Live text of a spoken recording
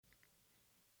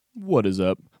What is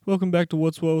up? Welcome back to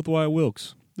What's Well with Wyatt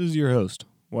Wilkes. This is your host,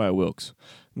 Wyatt Wilkes.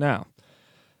 Now,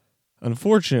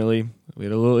 unfortunately, we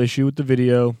had a little issue with the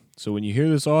video, so when you hear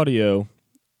this audio,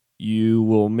 you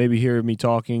will maybe hear me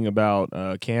talking about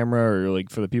camera, or like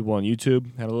for the people on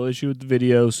YouTube, had a little issue with the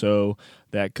video, so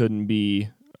that couldn't be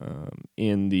I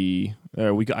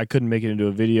couldn't make it into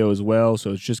a video as well,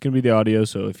 so it's just going to be the audio.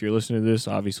 So if you're listening to this,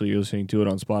 obviously you're listening to it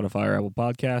on Spotify or Apple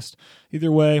Podcast.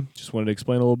 Either way, just wanted to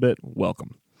explain a little bit.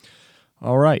 Welcome.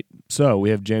 All right, so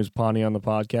we have James Ponti on the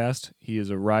podcast. He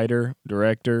is a writer,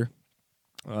 director.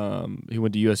 He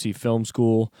went to USC Film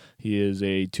School. He is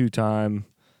a two-time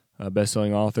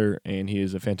best-selling author, and he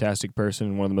is a fantastic person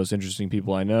and one of the most interesting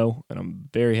people I know, and I'm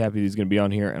very happy that he's going to be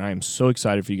on here, and I am so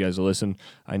excited for you guys to listen.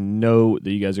 I know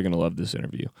that you guys are going to love this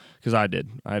interview, because I did.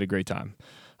 I had a great time.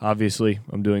 Obviously,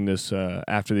 I'm doing this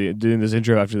doing this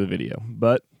intro after the video,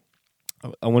 but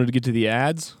I wanted to get to the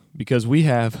ads because we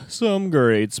have some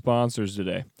great sponsors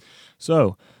today.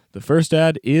 So, the first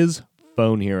ad is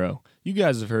Phone Hero. You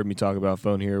guys have heard me talk about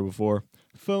Phone Hero before.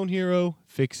 Phone Hero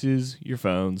fixes your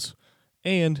phones,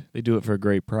 and they do it for a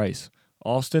great price.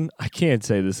 Austin, I can't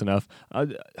say this enough.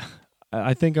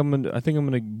 I think I'm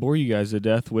gonna bore you guys to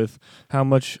death with how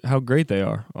great they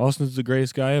are. Austin's the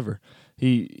greatest guy ever.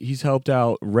 He's helped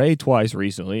out Ray twice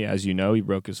recently. As you know, he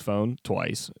broke his phone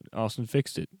twice. Austin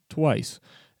fixed it twice,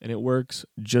 and it works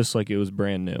just like it was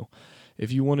brand new.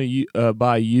 If you want to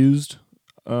buy used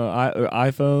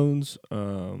iPhones,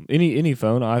 any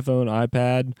phone, iPhone,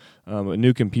 iPad, a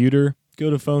new computer,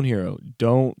 go to Phone Hero.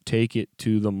 Don't take it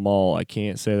to the mall. I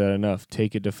can't say that enough.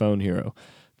 Take it to Phone Hero.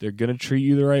 They're going to treat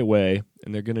you the right way,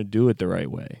 and they're going to do it the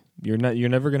right way. You're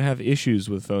never going to have issues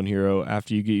with Phone Hero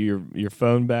after you get your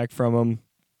phone back from them,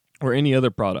 or any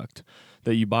other product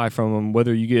that you buy from them,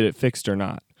 whether you get it fixed or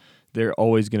not. They're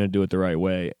always going to do it the right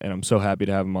way, and I'm so happy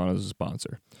to have them on as a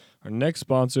sponsor. Our next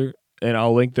sponsor, and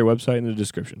I'll link their website in the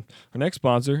description. Our next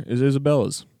sponsor is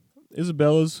Isabella's.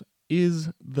 Isabella's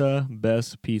is the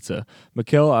best pizza.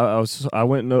 Mikkel, I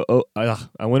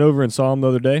went over and saw him the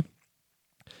other day,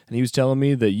 and he was telling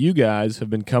me that you guys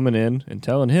have been coming in and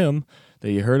telling him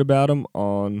that you heard about him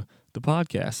on the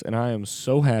podcast, and I am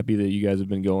so happy that you guys have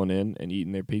been going in and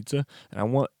eating their pizza, and I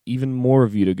want even more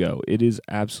of you to go. It is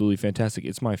absolutely fantastic.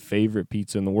 It's my favorite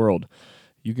pizza in the world.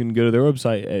 You can go to their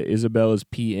website at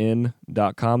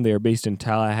isabellaspn.com. They are based in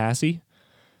Tallahassee.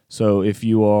 So if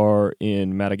you are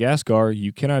in Madagascar,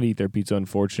 you cannot eat their pizza,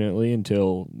 unfortunately,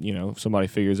 until somebody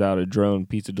figures out a drone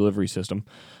pizza delivery system.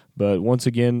 But once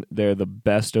again, they're the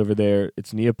best over there.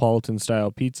 It's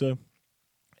Neapolitan-style pizza.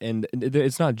 And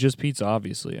it's not just pizza,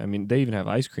 obviously. I mean, they even have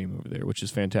ice cream over there, which is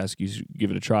fantastic. You should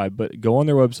give it a try. But go on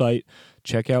their website,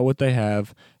 check out what they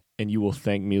have, and you will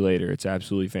thank me later. It's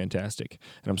absolutely fantastic.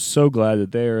 And I'm so glad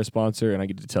that they are a sponsor, and I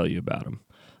get to tell you about them.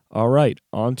 All right,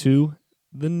 on to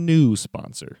the new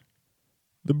sponsor.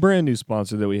 The brand new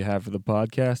sponsor that we have for the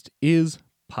podcast is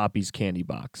Poppy's Candy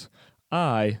Box.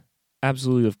 I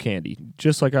absolutely love candy,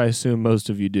 just like I assume most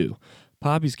of you do.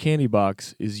 Poppy's Candy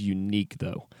Box is unique,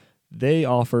 though. They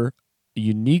offer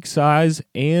unique size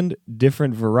and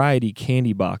different variety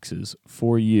candy boxes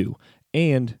for you.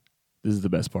 And this is the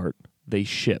best part, they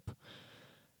ship.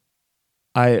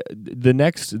 The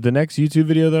next YouTube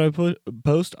video that I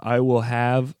post, I will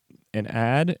have an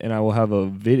ad, and I will have a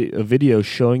video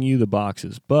showing you the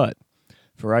boxes. But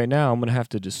for right now, I'm going to have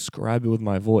to describe it with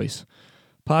my voice.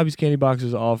 Poppy's Candy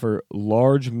Boxes offer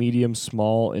large, medium,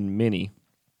 small, and mini.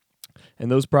 And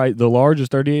those the large is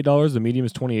 $38, the medium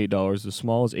is $28, the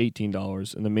small is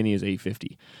 $18, and the mini is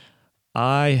 $8.50.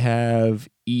 I have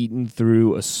eaten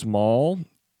through a small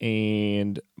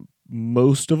and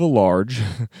most of a large,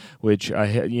 which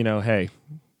hey,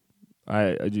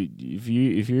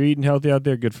 if you're eating healthy out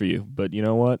there, good for you. But you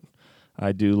know what?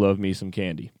 I do love me some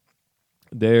candy.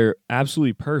 They're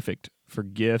absolutely perfect for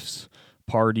gifts,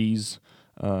 parties,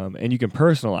 and you can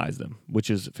personalize them,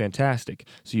 which is fantastic.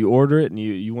 So you order it, and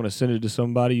you want to send it to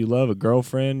somebody you love, a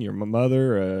girlfriend, your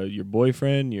mother, your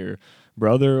boyfriend, your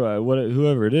brother,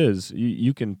 whoever it is.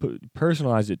 You can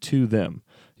personalize it to them.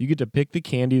 You get to pick the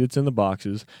candy that's in the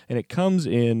boxes, and it comes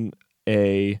in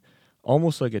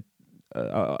almost like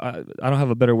I don't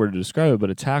have a better word to describe it, but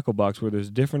a tackle box where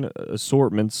there's different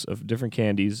assortments of different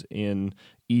candies in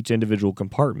each individual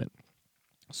compartment.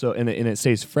 So and it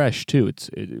stays fresh too.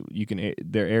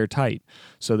 They're airtight,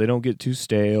 so they don't get too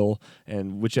stale,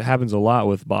 and which happens a lot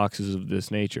with boxes of this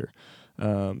nature.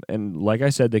 And like I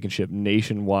said, they can ship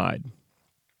nationwide.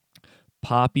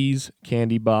 Poppy's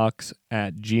Candy Box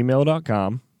at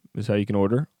gmail.com is how you can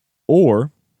order,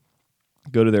 or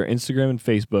go to their Instagram and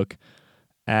Facebook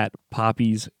at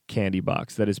Poppy's Candy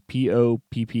Box. That is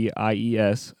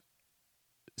POPPIES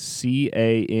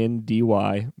CANDYBOX.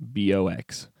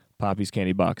 Poppy's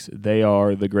Candy Box. They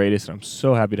are the greatest. I'm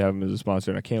so happy to have them as a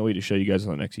sponsor, and I can't wait to show you guys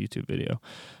on the next YouTube video.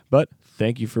 But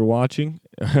thank you for watching.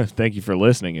 Thank you for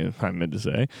listening, I meant to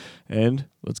say. And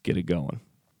let's get it going.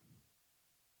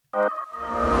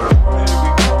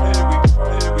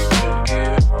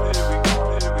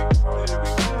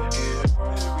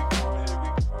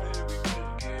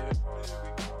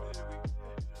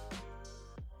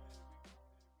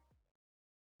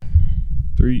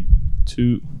 Three,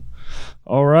 two.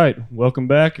 All right, welcome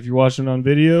back. If you're watching on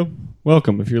video,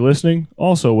 welcome. If you're listening,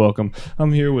 also welcome.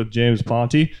 I'm here with James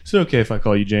Ponte. Is it okay if I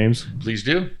call you James? Please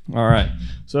do. All right.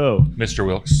 So, Mr.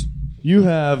 Wilkes. You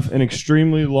have an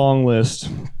extremely long list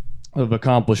of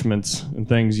accomplishments and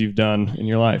things you've done in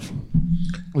your life.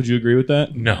 Would you agree with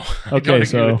that? No, I don't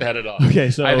agree with that at all.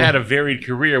 Okay, so I've had a varied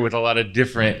career with a lot of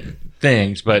different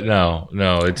things, but no,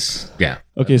 it's, yeah.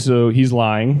 Okay, so he's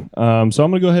lying. So I'm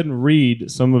going to go ahead and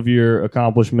read some of your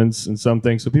accomplishments and some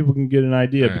things so people can get an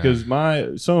idea, because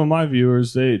some of my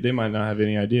viewers, they might not have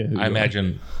any idea. I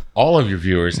imagine all of your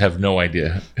viewers have no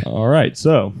idea. All right,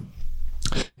 so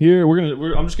here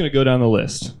I'm just gonna go down the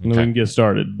list and then we can get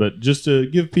started. But just to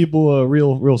give people a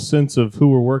real sense of who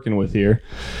we're working with here,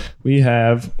 we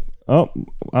have I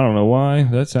don't know why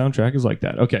that soundtrack is like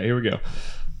that. Okay, here we go.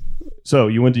 So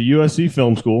you went to USC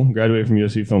Film School, graduated from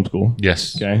USC Film School.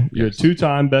 Yes. Okay. You're a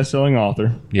 2-time best-selling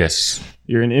author. Yes.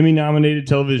 You're an Emmy-nominated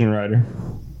television writer.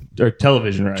 Or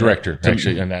television writer. Director,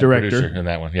 actually, in that. Director. Producer in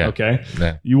that one, yeah. Okay.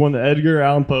 Yeah. You won the Edgar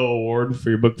Allan Poe Award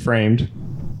for your book Framed.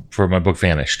 For my book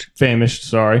Famished,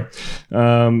 sorry.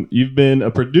 You've been a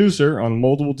producer on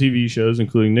multiple TV shows,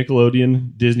 including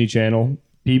Nickelodeon, Disney Channel,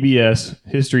 PBS,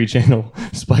 History Channel,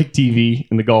 Spike TV,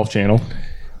 and the Golf Channel.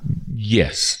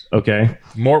 Yes. Okay.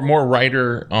 More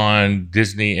writer on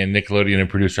Disney and Nickelodeon and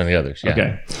producer on the others. Yeah.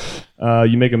 Okay.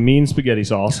 You make a mean spaghetti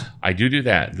sauce. I do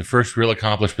that. The first real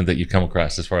accomplishment that you come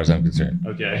across, as far as I'm concerned.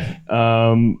 Okay.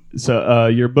 So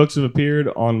your books have appeared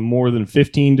on more than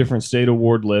 15 different state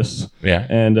award lists. Yeah.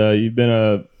 And you've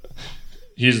been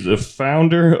he's the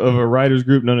founder of a writers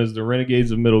group known as the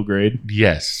Renegades of Middle Grade.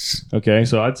 Yes. Okay.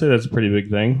 So I'd say that's a pretty big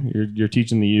thing. You're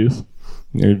teaching the youth.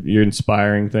 You're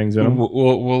inspiring things in them.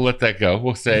 We'll let that go.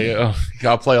 We'll say,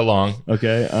 I'll play along.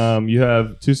 Okay. You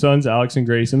have 2 sons, Alex and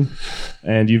Grayson,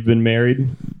 and you've been married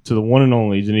to the one and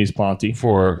only Denise Ponte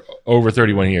for over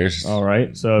 31 years. All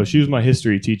right. So she was my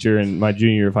history teacher in my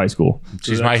junior year of high school.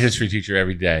 She's my history teacher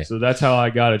every day. So that's how I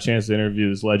got a chance to interview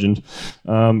this legend.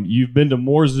 You've been to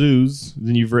more zoos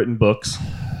than you've written books.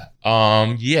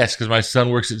 Yes, because my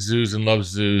son works at zoos and loves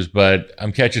zoos, but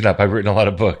I'm catching up. I've written a lot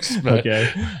of books. But.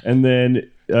 Okay. And then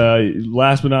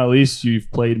last but not least, you've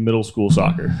played middle school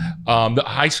soccer.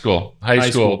 High school.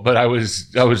 But I was.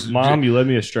 Mom, you led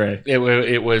me astray. It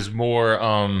was more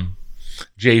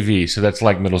JV, so that's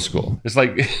like middle school. It's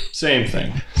like same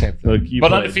thing.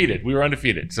 But undefeated. We were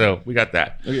undefeated, so we got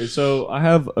that. Okay, so I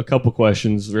have a couple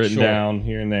questions written down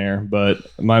here and there, but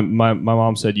my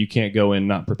mom said you can't go in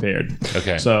not prepared.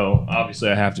 Okay. So obviously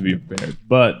I have to be prepared.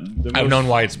 But I've known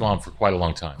Wyatt's mom for quite a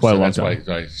long time. That's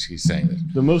why she's saying this.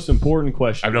 The most important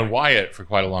question. I've known Wyatt for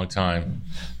quite a long time.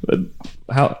 But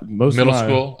middle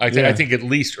school? I think at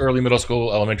least early middle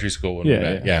school, elementary school.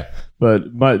 Yeah.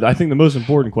 But I think the most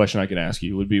important question I can ask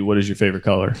you would be, what is your favorite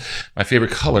color? My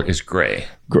favorite color is gray.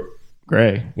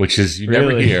 Gray, which is you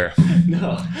never hear.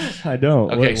 No, I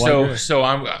don't. Okay, so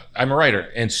I'm a writer,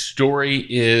 and story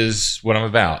is what I'm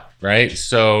about, right?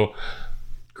 So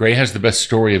gray has the best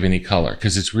story of any color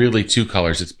because it's really 2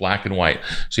 colors. It's black and white.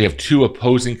 So you have 2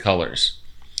 opposing colors.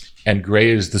 And gray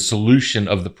is the solution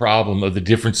of the problem of the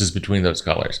differences between those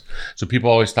colors. So people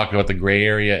always talk about the gray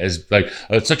area as like,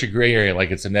 oh, it's such a gray area,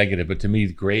 like it's a negative. But to me,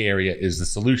 the gray area is the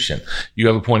solution. You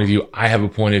have a point of view, I have a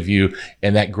point of view,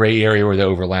 and that gray area where they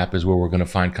overlap is where we're going to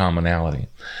find commonality.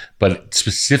 But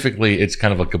specifically, it's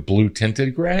kind of like a blue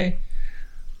tinted gray.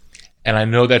 And I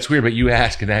know that's weird, but you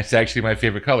ask, and that's actually my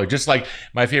favorite color. Just like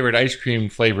my favorite ice cream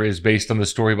flavor is based on the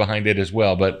story behind it as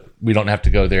well, but we don't have to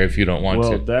go there if you don't want to.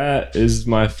 Well, that is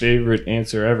my favorite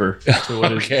answer ever.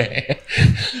 Okay.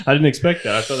 I didn't expect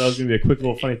that. I thought that was going to be a quick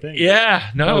little funny thing. Yeah,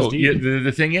 no.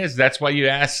 The thing is, that's why you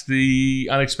ask the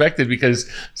unexpected, because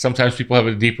sometimes people have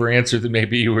a deeper answer than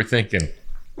maybe you were thinking.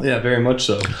 Yeah, very much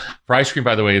so. For ice cream,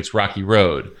 by the way, it's Rocky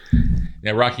Road.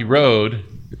 Now, Rocky Road,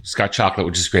 it's got chocolate,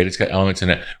 which is great. It's got elements in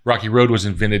it. Rocky Road was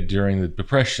invented during the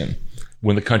Depression.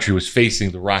 when the country was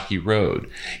facing the rocky road.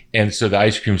 And so the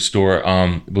ice cream store,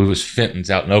 I believe it was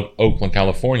Fenton's out in Oakland,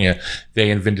 California,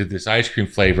 they invented this ice cream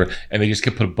flavor, and they just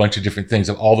kept put a bunch of different things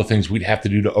of all the things we'd have to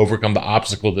do to overcome the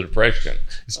obstacle of the Depression.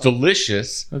 It's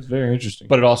delicious. That's very interesting.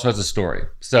 But it also has a story.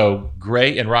 So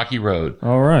Gray and Rocky Road.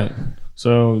 All right.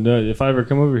 So if I ever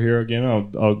come over here again,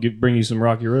 I'll bring you some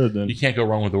Rocky Road then. You can't go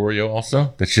wrong with Oreo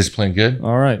also. That's just plain good.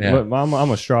 All right. Yeah. Well,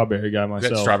 I'm a strawberry guy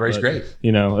myself. That strawberry's great.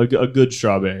 You know, a good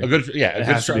strawberry. It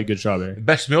has to be a good strawberry.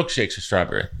 Best milkshakes are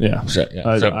strawberry. Yeah.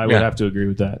 I would have to agree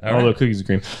with that. All Although right. cookies and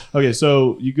cream. Okay,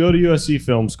 so you go to USC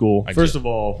Film School. I First did. of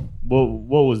all,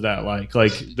 what was that like?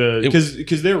 Like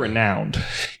because they're renowned.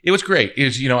 It was great. It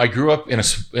was, I grew up in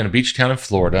a beach town in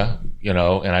Florida,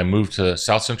 and I moved to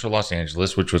South Central Los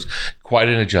Angeles, which was quite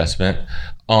an adjustment.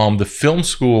 The film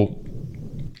school,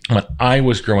 when I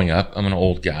was growing up, I'm an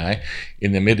old guy,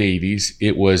 in the mid 80s,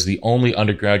 it was the only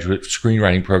undergraduate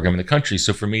screenwriting program in the country.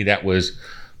 So for me, that was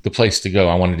the place to go.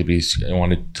 I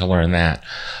wanted to learn that.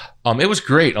 It was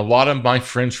great. A lot of my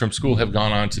friends from school have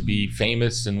gone on to be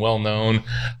famous and well known.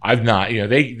 I've not.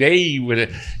 They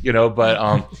would.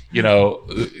 But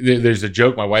there's a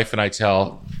joke my wife and I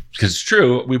tell, because it's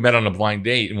true. We met on a blind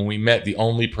date, and when we met, the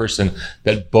only person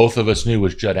that both of us knew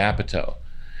was Judd Apatow.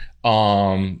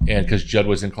 And because Judd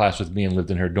was in class with me and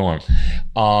lived in her dorm.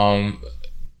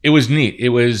 It was neat. It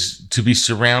was to be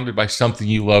surrounded by something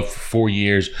you loved for 4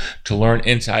 years, to learn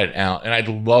inside and out. And I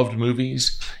loved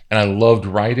movies and I loved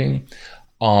writing,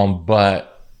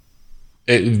 but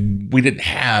we didn't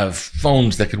have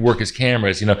phones that could work as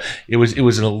cameras. It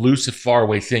was an elusive,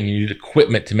 faraway thing. You needed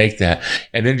equipment to make that,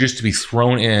 and then just to be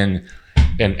thrown in.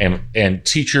 And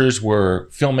teachers were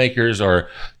filmmakers, or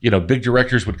big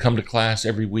directors would come to class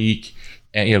every week.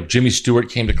 And Jimmy Stewart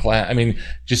came to class. I mean,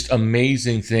 just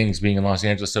amazing things being in Los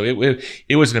Angeles. So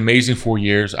it was an amazing 4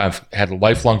 years. I've had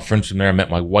lifelong friends from there. I met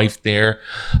my wife there.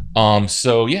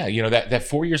 So yeah, that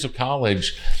 4 years of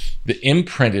college, the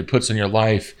imprint it puts on your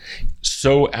life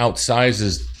so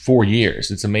outsizes 4 years.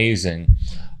 It's amazing.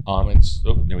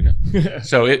 There we go.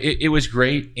 So it was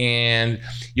great, and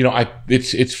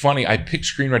it's funny. I picked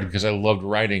screenwriting because I loved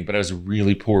writing, but I was a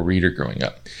really poor reader growing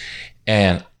up,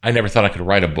 and I never thought I could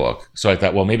write a book. So I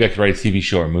thought, well, maybe I could write a TV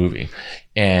show or movie,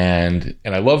 and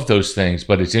I love those things.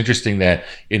 But it's interesting that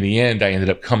in the end, I ended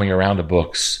up coming around to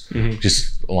books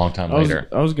just a long time later.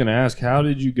 I was going to ask, how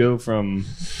did you go from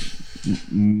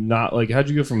how'd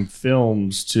you go from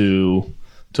films to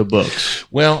books?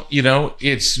 Well,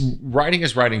 it's writing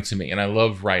is writing to me, and I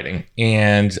love writing,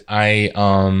 and I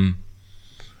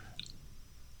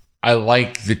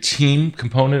like the team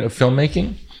component of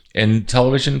filmmaking and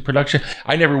television production.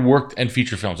 I never worked in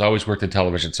feature films. I always worked in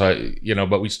television. So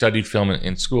but we studied film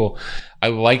in school. I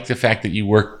like the fact that you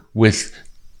work with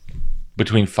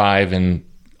between 5 and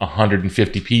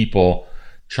 150 people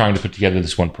trying to put together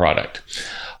this one product.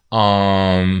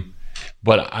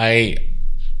 But I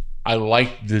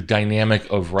like the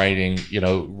dynamic of writing.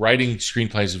 Writing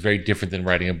screenplays is very different than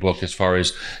writing a book as far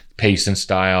as pace and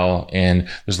style, and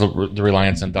there's the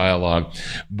reliance on dialogue.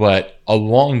 But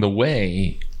along the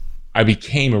way, I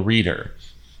became a reader.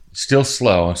 Still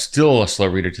slow. I'm still a slow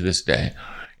reader to this day.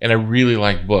 And I really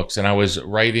like books. And I was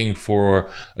writing for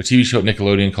a TV show at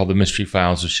Nickelodeon called The Mystery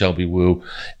Files of Shelby Woo.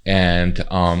 And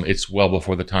it's well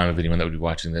before the time of anyone that would be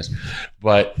watching this.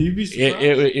 But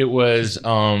it was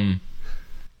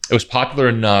popular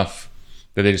enough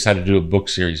that they decided to do a book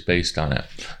series based on it.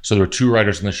 So there were 2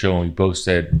 writers on the show, and we both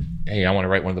said, hey, I want to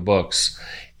write one of the books.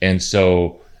 And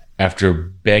so after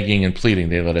begging and pleading,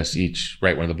 they let us each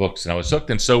write one of the books. And I was hooked,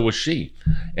 and so was she.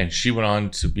 And she went on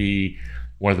to be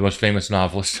one of the most famous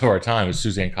novelists of our time. It was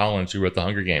Suzanne Collins, who wrote The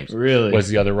Hunger Games. Really? Was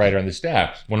the other writer on the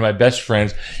staff. One of my best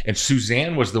friends. And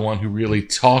Suzanne was the one who really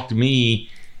talked me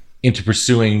into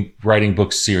pursuing writing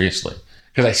books seriously.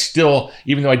 Because I still,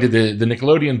 even though I did the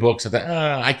Nickelodeon books, I thought,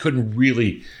 I couldn't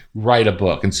really write a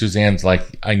book. And Suzanne's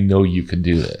like, I know you could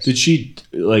do this. Did she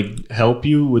help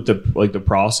you with the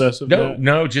process of that?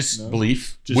 No, just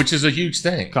belief, which is a huge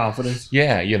thing. Confidence.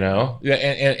 Yeah,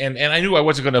 and I knew I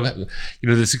wasn't going to,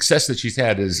 the success that she's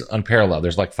had is unparalleled.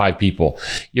 There's like 5 people,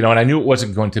 and I knew it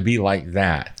wasn't going to be like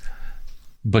that.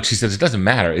 But she says, it doesn't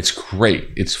matter. It's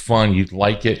great. It's fun. You'd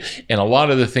like it. And a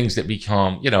lot of the things that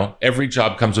become, every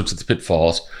job comes with its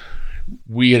pitfalls.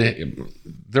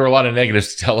 There are a lot of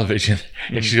negatives to television.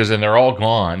 And she goes, and they're all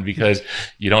gone because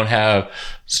you don't have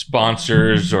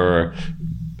sponsors or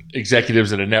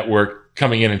executives at a network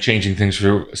coming in and changing things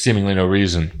for seemingly no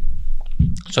reason.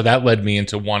 So that led me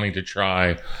into wanting to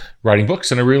try writing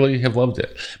books, and I really have loved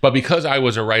it. But because I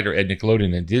was a writer at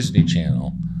Nickelodeon and Disney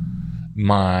Channel,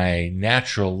 my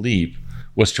natural leap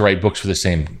was to write books for the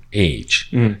same age.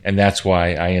 And that's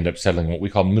why I end up settling what we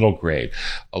call middle grade.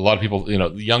 A lot of people,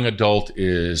 young adult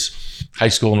is high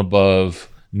school and above,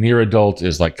 near adult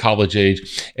is like college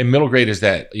age, and middle grade is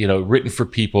that, written for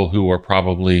people who are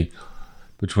probably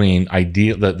between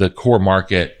the core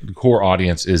market, the core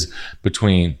audience is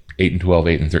between 8 and 12,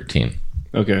 8 and 13.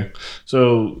 Okay.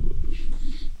 So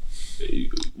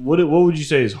what would you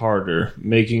say is harder,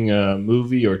 making a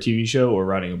movie or TV show or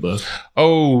writing a book?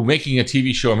 Oh, making a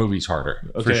TV show or movie is harder,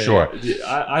 for sure.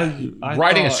 I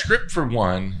Writing a script for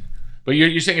one, but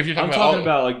you're saying if you're talking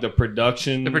about like the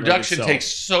production. The production takes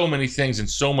so many things and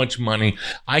so much money.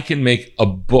 I can make a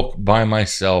book by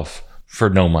myself for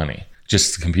no money,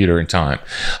 just the computer and time.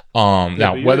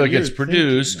 Now, whether it gets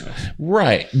produced,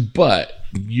 right, but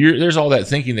there's all that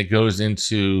thinking that goes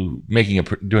into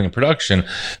doing a production,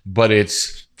 but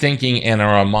it's thinking and an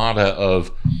armada of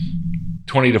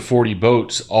 20 to 40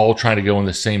 boats all trying to go in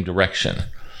the same direction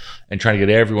and trying to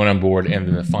get everyone on board, and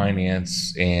then the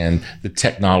finance and the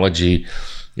technology.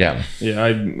 Yeah.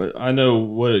 I know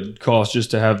what it costs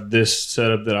just to have this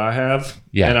setup that I have.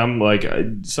 Yeah. And I'm like,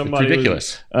 somebody. It's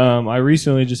ridiculous. I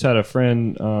recently just had a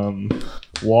friend,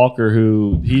 Walker,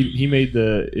 who he made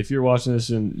if you're watching this,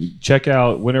 and check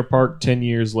out Winter Park 10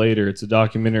 Years Later. It's a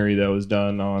documentary that was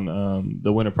done on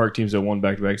the Winter Park teams that won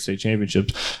back-to-back state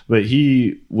championships. But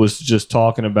he was just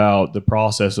talking about the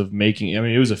process of making.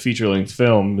 It was a feature-length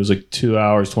film. It was like 2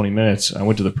 hours, 20 minutes. I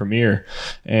went to the premiere,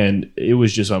 and it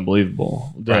was just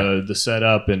unbelievable. The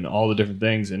setup and all the different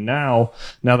things. And now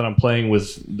that I'm playing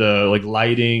with the like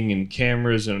lighting and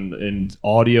cameras and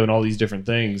audio and all these different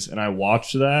things, and I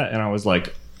watched that and I was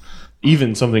like,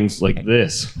 even some things like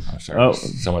this. Oh, sorry.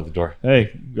 Someone at the door.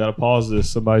 Hey, gotta pause this.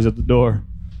 Somebody's at the door.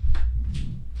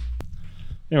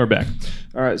 And we're back.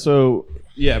 All right. So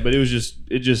yeah, but it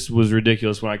just was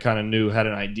ridiculous when I kind of had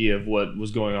an idea of what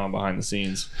was going on behind the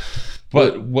scenes.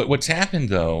 But what's happened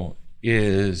though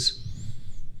is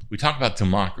we talk about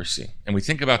democracy, and we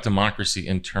think about democracy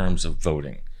in terms of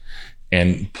voting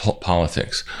and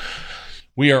politics.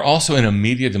 We are also in a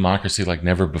media democracy like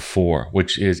never before,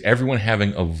 which is everyone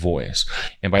having a voice.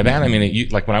 And by that, I mean,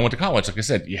 like when I went to college, like I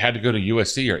said, you had to go to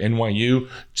USC or NYU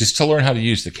just to learn how to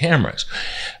use the cameras.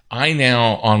 I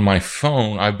now, on my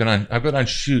phone, I've been on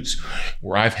shoots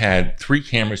where I've had 3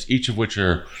 cameras, each of which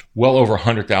are well over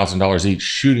 $100,000 each,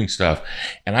 shooting stuff.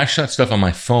 And I've shot stuff on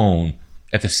my phone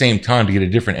at the same time to get a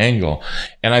different angle.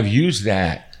 And I've used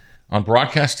that on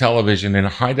broadcast television in a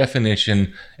high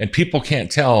definition, and people can't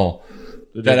tell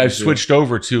that I've switched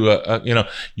over to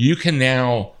you can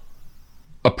now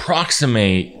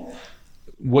approximate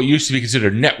what used to be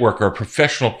considered network or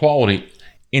professional quality.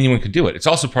 Anyone could do it. It's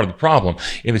also part of the problem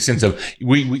in the sense of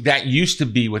we that used to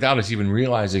be, without us even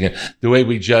realizing it, the way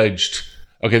we judged,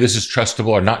 okay, this is trustable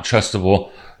or not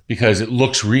trustable because it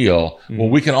looks real. Well,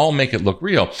 we can all make it look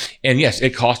real. And yes, it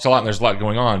costs a lot and there's a lot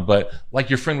going on, but like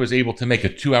your friend was able to make a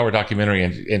 2-hour documentary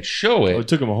and show it. It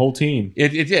took him a whole team.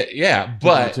 It did, yeah.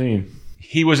 But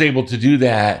he was able to do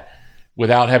that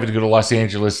without having to go to Los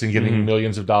Angeles and getting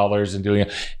millions of dollars and doing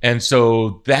it. And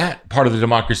so that part of the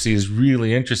democracy is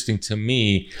really interesting to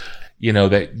me,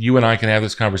 that you and I can have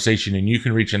this conversation and you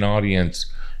can reach an audience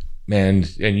and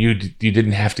you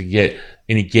didn't have to get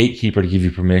any gatekeeper to give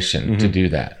you permission to do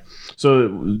that. So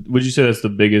would you say that's the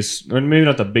biggest, or maybe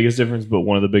not the biggest difference, but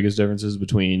one of the biggest differences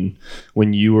between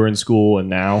when you were in school and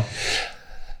now?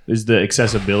 Is the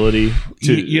accessibility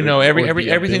to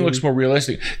everything looks more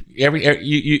realistic.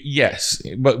 Yes,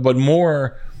 but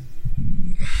more.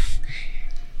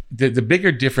 The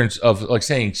bigger difference of like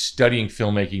saying studying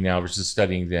filmmaking now versus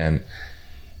studying then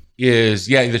is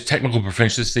the technical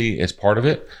proficiency is part of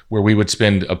it, where we would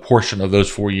spend a portion of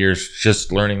those 4 years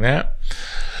just learning that,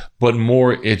 but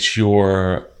more it's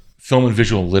your film and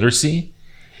visual literacy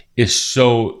is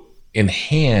so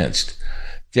enhanced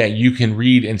that you can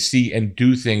read and see and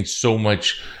do things so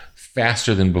much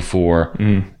faster than before.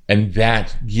 And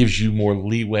that gives you more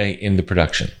leeway in the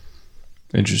production.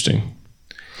 Interesting.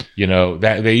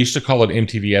 That they used to call it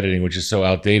MTV editing, which is so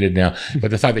outdated now. But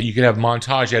the thought that you could have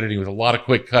montage editing with a lot of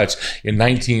quick cuts in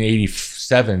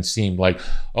 1987 seemed like,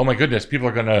 oh my goodness,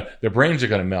 their brains are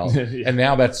gonna melt. And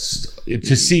now to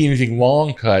see anything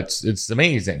long cuts, it's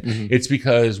amazing. It's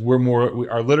because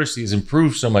our literacy has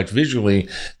improved so much visually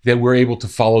that we're able to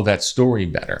follow that story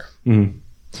better.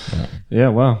 Yeah,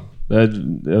 wow. That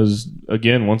was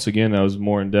once again, that was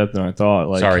more in depth than I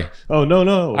thought. Sorry. Oh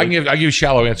no. I can give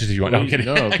shallow answers if you want. No, I'm kidding.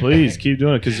 No, please keep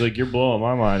doing it because you're blowing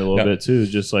my mind a little bit too.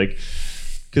 Just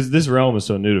because this realm is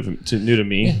so new to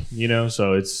me,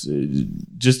 So it's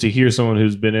just to hear someone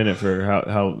who's been in it for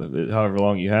however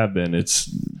long you have been. It's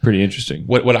Pretty interesting.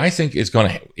 What I think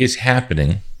is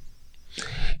happening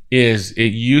is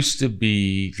it used to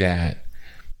be that,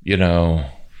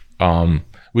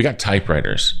 we got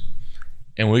typewriters.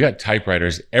 And when we got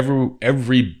typewriters,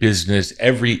 every business,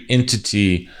 every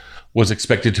entity was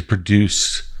expected to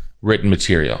produce written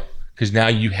material, because now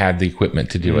you had the equipment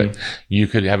to do it. You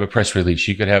could have a press release,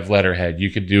 you could have letterhead,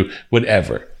 you could do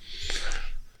whatever.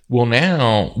 Well,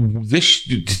 now this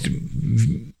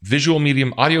visual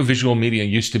medium, audio visual media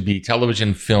used to be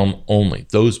television, film only,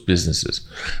 those businesses.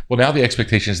 Well, now the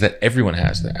expectation is that everyone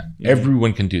has that.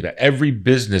 Everyone can do that. Every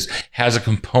business has a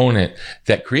component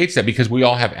that creates that, because we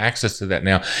all have access to that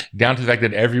now, down to the fact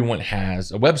that everyone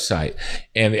has a website,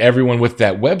 and everyone with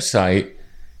that website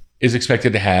is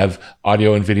expected to have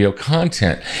audio and video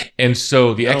content. And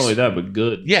so not only that, but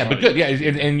good. Yeah, but good. Yeah.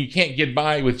 And you can't get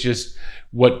by with just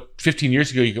what 15 years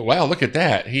ago you go, wow, look at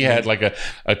that. He had like a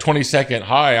 20-second,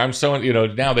 hi, I'm so,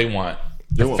 now they want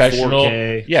professional.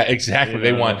 4K, yeah, exactly.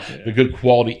 They want the good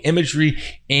quality imagery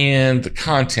and the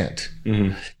content.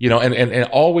 And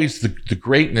always the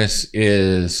greatness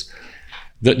is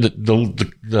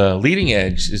the leading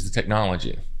edge is the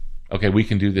technology. Okay, we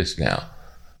can do this now.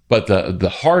 But the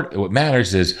heart, what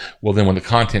matters is, well, then when the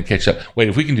content catches up, wait,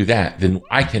 if we can do that, then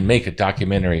I can make a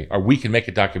documentary, or we can make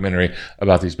a documentary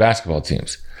about these basketball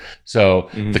teams. So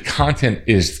the content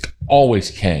is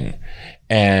always king.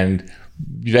 And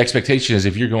the expectation is,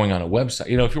 if you're going on a website,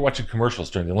 if you're watching commercials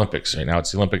during the Olympics, right now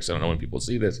it's the Olympics, I don't know when people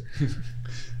see this.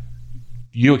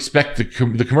 You expect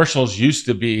the commercials used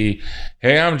to be,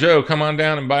 hey, I'm Joe, come on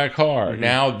down and buy a car.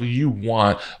 Now you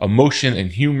want emotion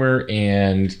and humor,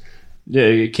 and yeah,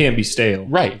 it can't be stale.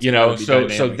 Right.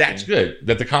 So that's good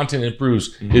that the content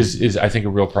improves is I think a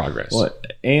real progress. Well,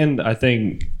 and I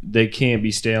think they can't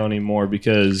be stale anymore,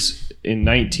 because in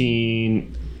I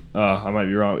might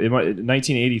be wrong.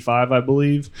 1985, I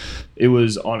believe, it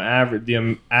was on average,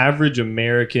 the average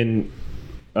American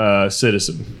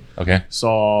citizen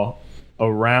saw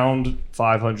around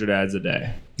 500 ads a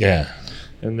day. Yeah.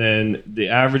 And then the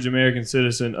average American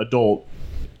citizen adult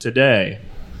today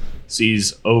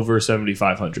sees over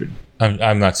 7,500.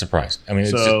 I'm not surprised. I mean, I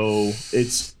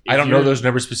don't know those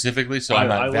numbers specifically, so I'm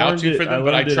not vouching for them,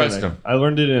 but I trust them. I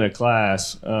learned it in a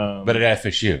class. But at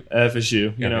FSU.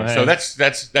 So that's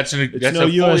a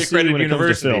fully accredited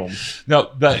university. No,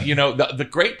 but the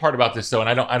great part about this, though, and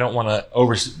I don't want to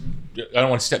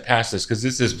step past this, because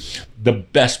this is the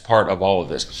best part of all of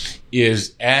this,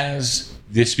 is as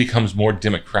this becomes more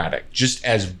democratic, just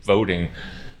as voting.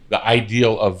 The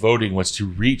ideal of voting was to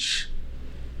reach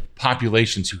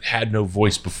populations who had no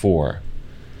voice before.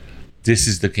 This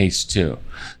is the case too.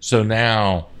 So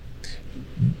now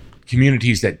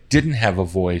communities that didn't have a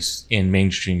voice in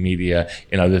mainstream media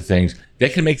and other things, they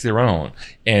can make their own.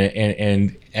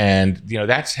 And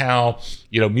that's how,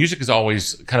 music is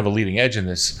always kind of a leading edge in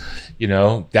this.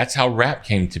 That's how rap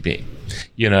came to be.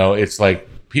 It's like,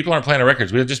 people aren't playing our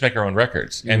records. We'll just make our own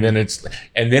records. And then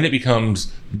it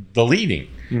becomes the leading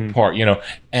part,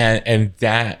 and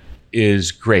that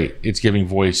is great. It's giving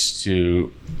voice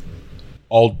to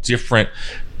all different,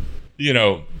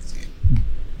 male,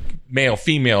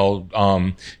 female,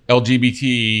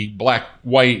 LGBT, black,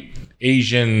 white,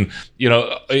 Asian,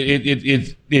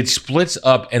 it splits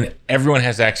up, and everyone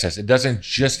has access. It doesn't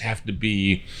just have to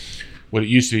be what it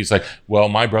used to be. It's like, well,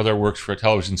 my brother works for a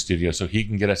television studio, so he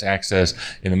can get us access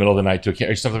in the middle of the night to a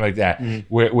camera, or something like that.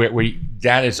 Where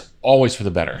that is always for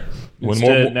the better.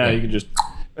 Instead, now you can just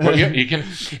you can.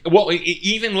 Well,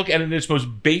 even look at it in its most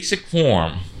basic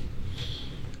form.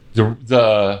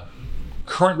 The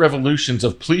current revolutions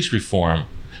of police reform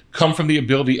come from the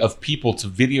ability of people to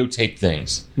videotape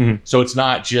things. So it's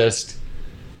not just,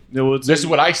 this is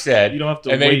what I said, you don't have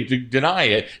to and wait. they deny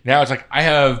it. Now it's like, I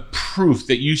have proof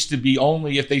that used to be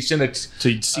only if they sent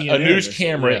a news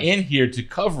camera in here to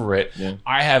cover it.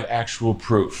 I have actual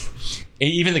proof. And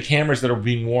even the cameras that are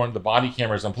being worn, the body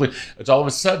cameras on police, it's all of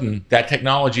a sudden that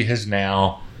technology has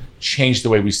now changed the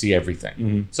way we see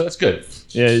everything. So that's good.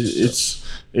 Yeah,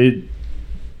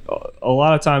 a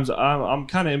lot of times I'm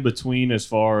kind of in between as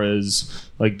far as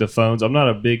like the phones. I'm not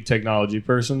a big technology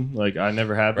person. Like, I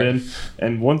never have been.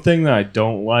 And one thing that I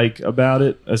don't like about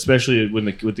it, especially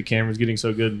with the cameras getting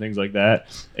so good and things like that,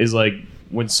 is like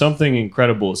when something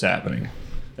incredible is happening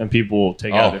and people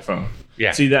take out their phone.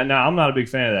 Yeah. See that now? I'm not a big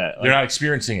fan of that. Like, they're not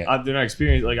experiencing it. They're not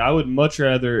experiencing. Like, I would much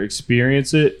rather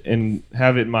experience it and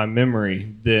have it in my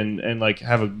memory and like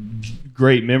have a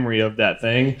great memory of that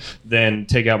thing than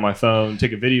take out my phone,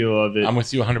 take a video of it. I'm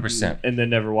with you 100%. And then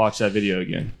never watch that video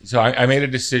again. So I made a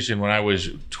decision when I was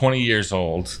 20 years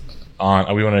old. We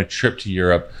went on a trip to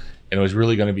Europe, and it was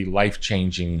really going to be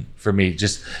life-changing for me.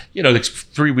 Just, like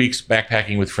 3 weeks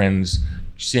backpacking with friends,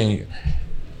 seeing,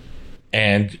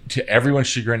 and to everyone's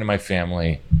chagrin in my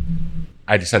family,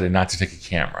 I decided not to take a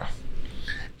camera.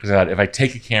 Because I thought, if I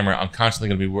take a camera, I'm constantly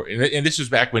going to be worried. And this was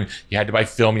back when you had to buy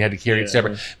film, you had to carry it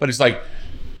separate. But it's like,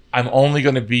 I'm only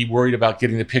going to be worried about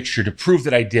getting the picture to prove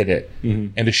that I did it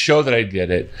and to show that I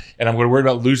did it. And I'm going to worry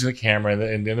about losing the camera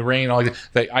and the rain and all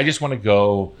that. I just want to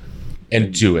go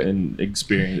and do it and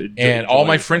experience it. And all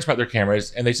my friends brought their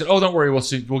cameras, and they said, "Oh, don't worry,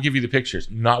 we'll give you the pictures."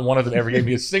 Not one of them ever gave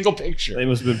me a single picture. They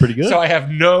must have been pretty good. So I have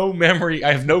no memory,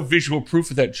 I have no visual proof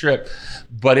of that trip,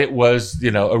 but it was,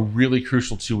 a really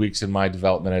crucial 2 weeks in my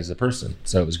development as a person.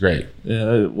 So it was great.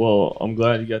 Yeah, well, I'm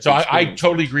glad you got. So I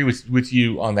totally agree with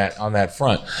you on that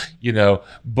front.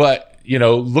 But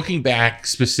looking back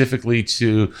specifically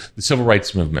to the civil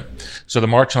rights movement, so the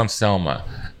March on Selma,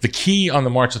 the key on the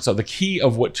March on Selma, the key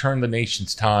of what turned the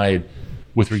nation's tide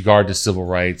with regard to civil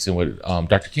rights and what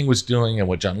Dr. King was doing and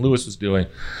what John Lewis was doing,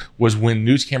 was when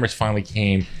news cameras finally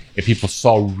came and people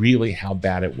saw really how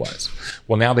bad it was.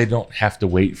 Well, now they don't have to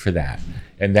wait for that,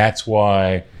 and that's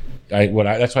why.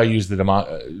 That's why I use the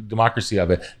democracy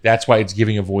of it. That's why it's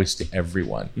giving a voice to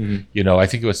everyone. I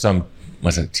think it was a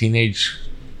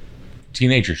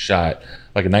teenager shot,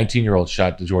 like a 19-year-old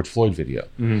shot the George Floyd video.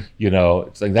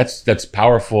 It's like that's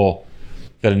powerful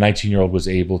that a 19-year-old was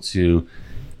able to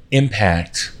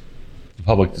impact the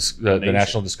public, the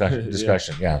national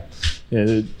discussion. Yeah.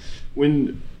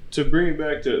 When to bring it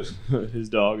back to his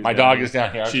dog. My dog is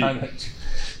down here.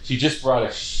 She just brought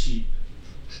a sheep.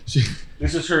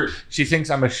 This is her. She thinks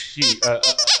I'm a sheep.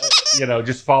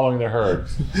 Just following the herd.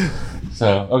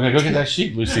 So okay, go get that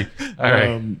sheep, Lucy. All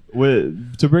right.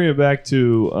 To bring it back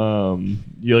to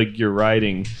your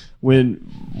writing,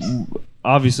 when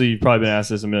obviously you've probably been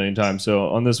asked this a million times, so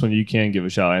on this one you can give a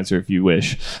shot answer if you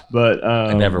wish. But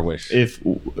I never wish.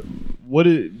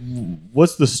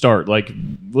 What's the start? Like,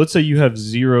 let's say you have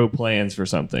zero plans for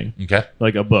something. Okay.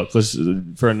 Like a book,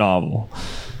 for a novel,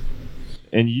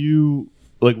 and you.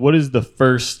 Like, what is the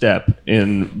first step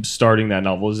in starting that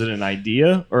novel? Is it an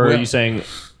idea, or are you saying,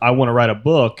 I want to write a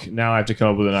book, now I have to come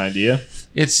up with an idea?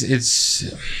 It's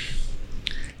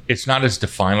not as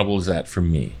definable as that for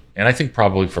me, and I think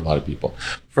probably for a lot of people.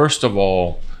 First of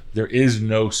all, there is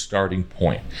no starting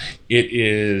point. It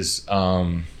is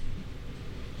the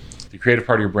creative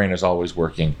part of your brain is always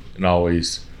working and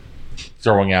always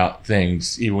throwing out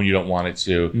things even when you don't want it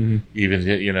to. Even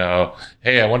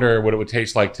hey, I wonder what it would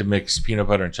taste like to mix peanut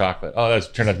butter and chocolate. Oh, that's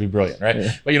turned out to be brilliant, right?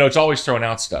 Yeah. But it's always throwing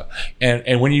out stuff.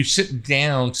 And when you sit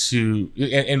down to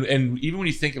and even when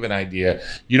you think of an idea,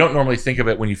 you don't normally think of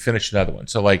it when you finish another one.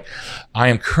 So like, I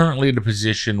am currently in a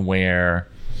position where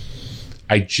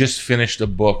I just finished a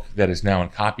book that is now in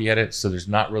copy edit, so there's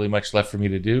not really much left for me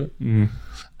to do.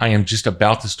 I am just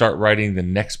about to start writing the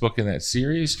next book in that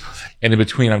series. And in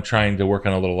between, I'm trying to work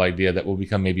on a little idea that will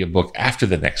become maybe a book after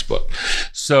the next book.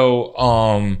 So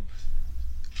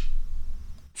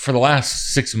for the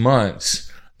last 6 months,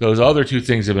 those other two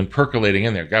things have been percolating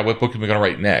in there. God, what book am I going to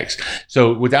write next?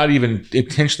 So without even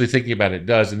intentionally thinking about it, it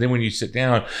does. And then when you sit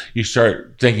down, you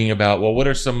start thinking about, well, what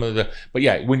are some of the, but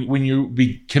yeah, when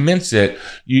you commence it,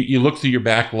 you look through your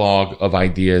backlog of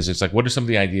ideas. It's like, what are some of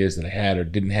the ideas that I had or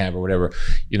didn't have or whatever?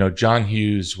 John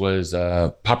Hughes was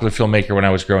a popular filmmaker when I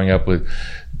was growing up with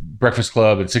Breakfast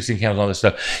Club and 16 Candles and all this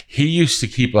stuff. He used to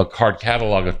keep a card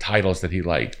catalog of titles that he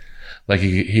liked. Like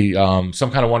he Some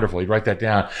Kind of Wonderful. He'd write that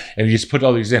down and he just put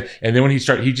all these in. And then when he'd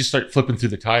just start flipping through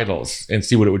the titles and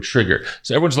see what it would trigger.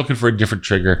 So everyone's looking for a different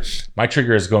trigger. My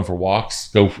trigger is going for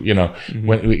walks.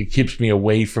 When it keeps me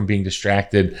away from being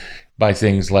distracted by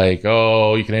things like,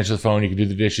 oh, you can answer the phone, you can do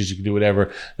the dishes, you can do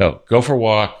whatever. No, go for a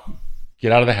walk,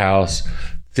 get out of the house,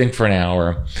 think for an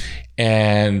hour.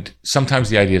 And sometimes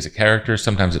the idea is a character,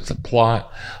 sometimes it's a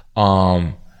plot.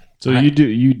 You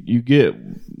get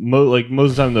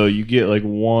most of the time though, you get like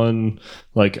one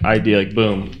like idea, like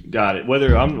boom, got it. Whether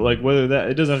that,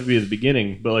 it doesn't have to be at the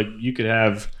beginning, but like you could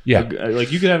have you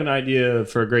could have an idea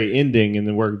for a great ending and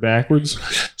then work backwards.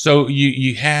 So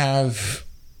you have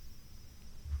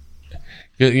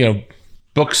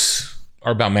books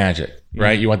are about magic.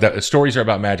 Right? You want that. Stories are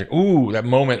about magic. Ooh, that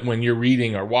moment when you're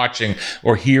reading or watching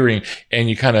or hearing and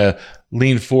you kind of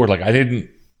lean forward like,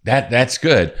 that's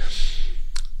good.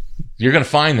 You're going to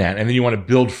find that, and then you want to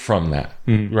build from that,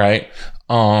 right?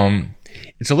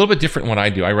 It's a little bit different what I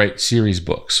do. I write series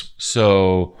books.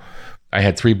 So I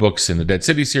had 3 books in the Dead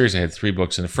City series. I had 3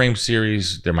 books in the Frame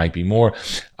series. There might be more.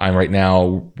 I'm right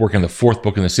now working on the 4th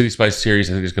book in the City Spice series.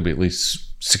 I think there's going to be at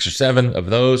least 6 or 7 of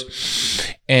those.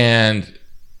 And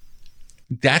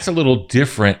that's a little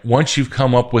different. Once you've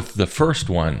come up with the first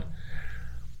one,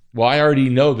 well, I already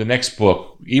know the next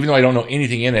book, even though I don't know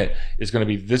anything in it, is going to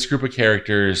be this group of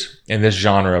characters and this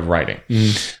genre of writing.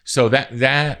 So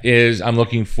that is, I'm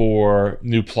looking for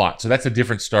new plot. So that's a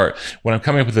different start. When I'm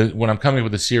coming up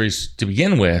with a series to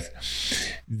begin with,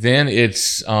 then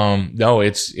it's I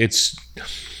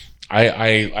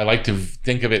like to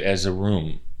think of it as a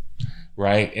room,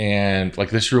 right? And like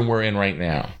this room we're in right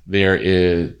now, there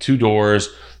is 2 doors,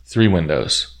 3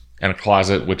 windows, and a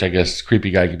closet, which I guess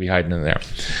creepy guy could be hiding in there.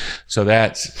 So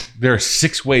there are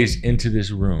 6 ways into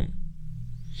this room.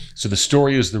 So the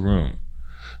story is the room.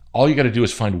 All you got to do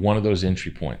is find one of those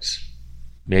entry points.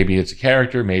 Maybe it's a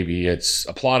character, maybe it's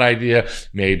a plot idea,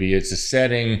 maybe it's a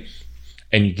setting,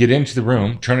 and you get into the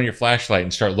room, turn on your flashlight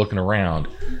and start looking around,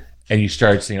 and you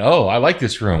start saying, oh, I like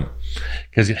this room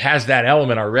because it has that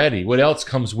element already. What else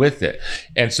comes with it?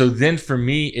 And so then for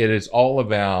me, it is all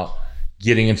about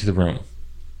getting into the room.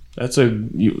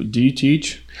 Do you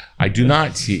teach? I do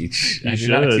not teach. I do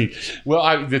not teach.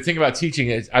 Well, the thing about teaching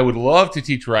is I would love to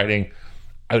teach writing.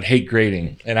 I would hate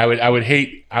grading, and I would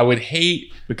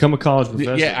hate become a college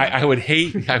professor. Yeah, I would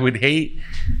hate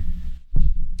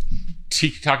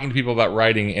talking to people about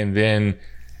writing, and then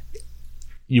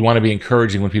you want to be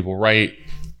encouraging when people write,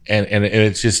 and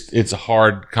it's a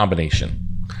hard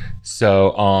combination.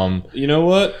 So you know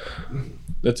what?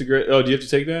 That's a great. Oh, do you have to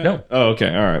take that? No. Oh, okay.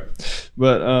 All right.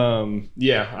 But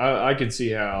yeah, I can see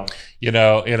how.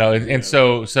 And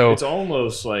so it's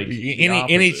almost like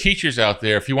any teachers out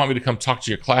there, if you want me to come talk to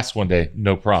your class one day,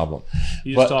 no problem.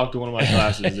 You just talk to one of my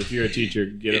classes. If you're a teacher,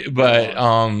 get it.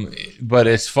 But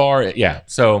as far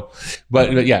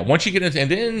but yeah, once you get into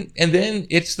and then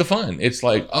it's the fun. It's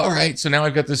like, all right, so now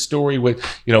I've got this story with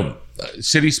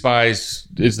City Spies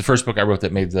is the first book I wrote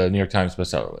that made the New York Times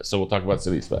bestseller list. So we'll talk about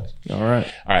City Spies. All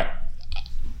right.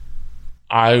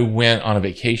 I went on a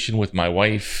vacation with my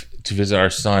wife to visit our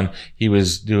son. He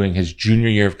was doing his junior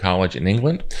year of college in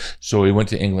England. So we went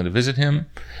to England to visit him.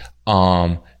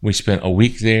 We spent a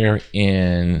week there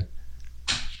in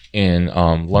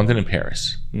London and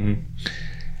Paris. Mm-hmm.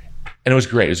 And it was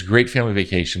great. It was a great family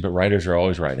vacation, but writers are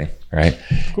always writing, right?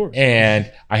 Of course.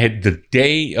 And I had the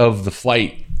day of the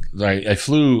flight. I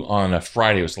flew on a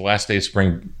Friday. It was the last day of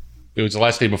spring. It was the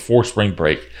last day before spring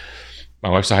break. My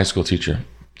wife's a high school teacher.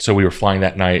 So we were flying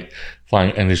that night,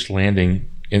 and just landing,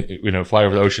 fly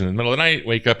over the ocean in the middle of the night,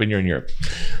 wake up, and you're in Europe.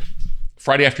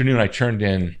 Friday afternoon, I turned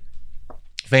in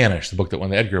Vanish, the book that won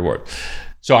the Edgar Award.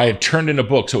 So I had turned in a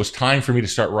book, so it was time for me to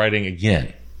start writing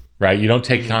again, right? You don't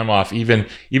take time off, even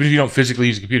if you don't physically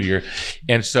use a computer.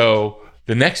 And so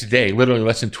the next day, literally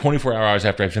less than 24 hours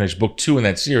after I finished book 2 in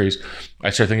that series,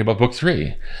 I started thinking about book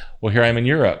 3. Well, here I am in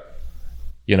Europe.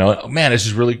 Oh, man, this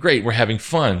is really great. We're having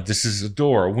fun. This is a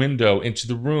door, a window into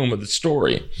the room of the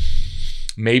story.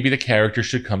 Maybe the character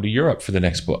should come to Europe for the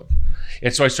next book.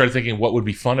 And so I started thinking what would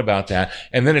be fun about that.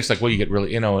 And then it's like, well, you get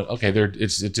really, okay,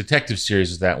 it's a detective series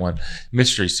is that one,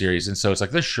 mystery series. And so it's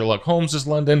like this Sherlock Holmes is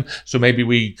London. So maybe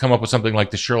we come up with something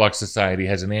like the Sherlock Society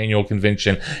has an annual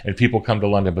convention and people come to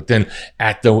London. But then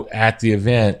at the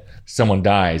event, someone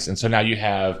dies. And so now you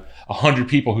have 100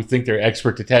 people who think they're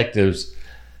expert detectives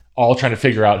all trying to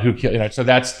figure out who killed, so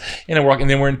that's, and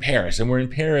then we're in Paris,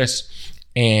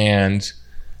 and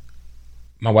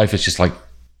my wife is just like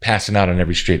passing out on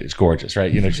every street. It's gorgeous,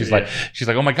 right? She's like,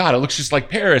 oh my God, it looks just like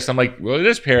Paris. I'm like, well, it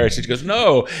is Paris. And she goes,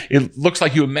 no, it looks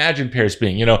like you imagine Paris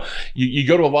being, you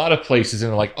go to a lot of places and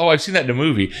they're like, oh, I've seen that in a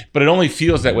movie, but it only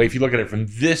feels that way if you look at it from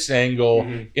this angle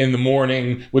in the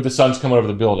morning with the sun's coming over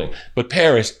the building. But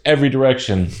Paris, every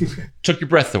direction took your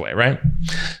breath away, right?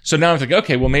 So now I'm thinking,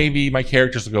 okay, well, maybe my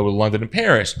characters will go to London and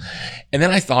Paris. And then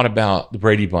I thought about the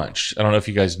Brady Bunch. I don't know if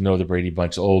you guys know the Brady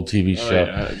Bunch, the old TV show.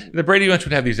 Yeah. The Brady Bunch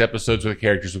would have these episodes where the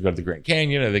characters would go to the Grand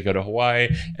Canyon or they go to Hawaii,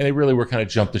 and they really were kind of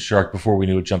Jump the Shark before we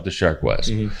knew what Jump the Shark was.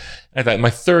 Mm-hmm. I thought my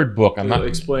third book,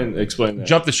 explain that.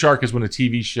 Jump the Shark is when a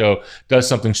TV show does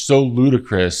something so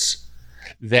ludicrous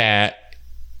that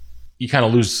you kind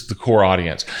of lose the core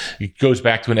audience. It goes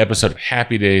back to an episode of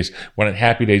Happy Days, when at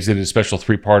Happy Days they did a special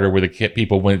 3-parter where the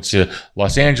people went to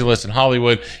Los Angeles and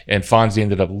Hollywood, and Fonzie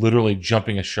ended up literally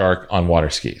jumping a shark on water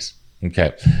skis.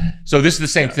 Okay. So this is the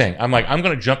same thing. I'm like, I'm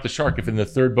going to jump the shark if in the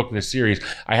third book of this series,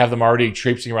 I have them already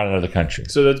traipsing around another country.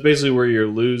 So that's basically where you're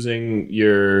losing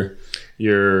your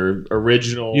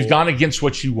original. You've gone against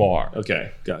what you are.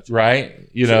 Okay. Gotcha. Right?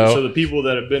 So the people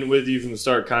that have been with you from the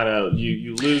start kind of,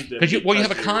 you lose them. Because you have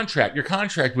a contract. Your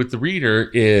contract with the reader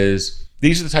is,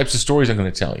 these are the types of stories I'm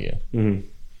going to tell you. Mm-hmm.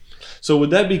 So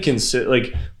would that be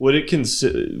would it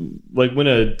like when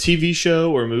a TV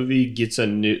show or movie gets a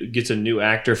new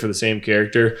actor for the same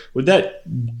character, would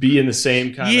that be in the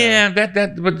same kind of? Yeah,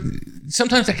 but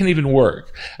sometimes that can even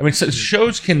work. I mean, so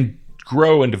shows can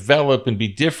grow and develop and be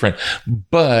different,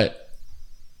 but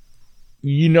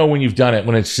you know when you've done it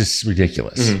when it's just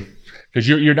ridiculous because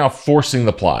you're now forcing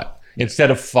the plot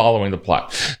instead of following the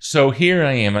plot. So here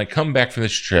I am. I come back from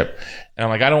this trip, and I'm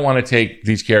like, I don't want to take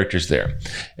these characters there.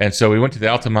 And so we went to the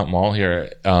Altamont Mall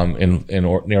here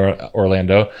near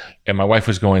Orlando, and my wife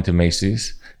was going to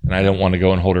Macy's, and I didn't want to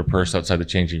go and hold her purse outside the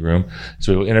changing room.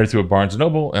 So we entered through a Barnes &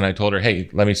 Noble, and I told her, hey,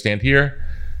 let me stand here,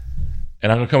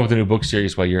 and I'm going to come up with a new book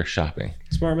series while you're shopping.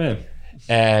 Smart man.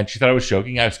 And she thought I was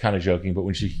joking. I was kind of joking, but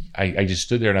when I just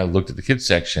stood there and I looked at the kids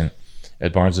section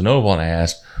at Barnes & Noble, and I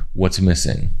asked, what's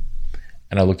missing?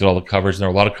 And I looked at all the covers, and there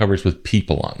were a lot of covers with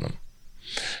people on them.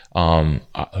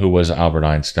 Who was Albert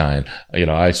Einstein?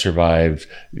 I Survived,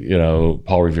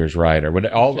 Paul Revere's Ride,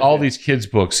 or all these kids'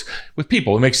 books with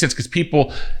people. It makes sense because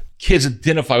kids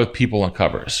identify with people on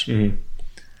covers. And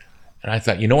I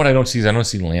thought, you know what I don't see is I don't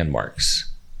see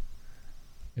landmarks.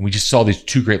 And we just saw these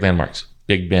two great landmarks,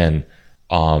 Big Ben,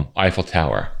 Eiffel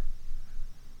Tower.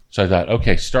 So I thought,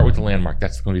 okay, start with the landmark.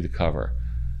 That's going to be the cover.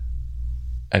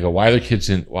 I go, why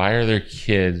are there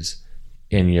kids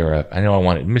in Europe? I know I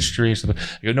wanted mystery or something.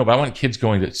 I go, no, but I want kids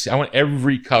I want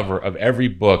every cover of every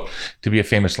book to be a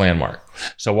famous landmark.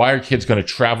 So why are kids going to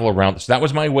travel around? So that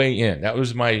was my way in. That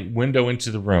was my window into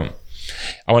the room.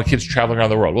 I want kids traveling around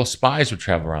the world. Well, spies would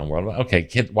travel around the world. Okay,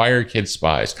 why are kids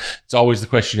spies? It's always the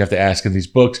question you have to ask in these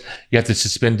books. You have to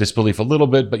suspend disbelief a little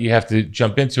bit, but you have to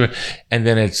jump into it. And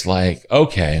then it's like,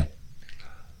 okay,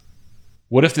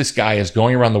 what if this guy is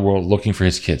going around the world looking for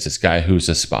his kids, this guy who's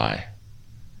a spy?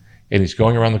 And he's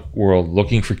going around the world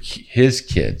looking for his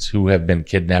kids who have been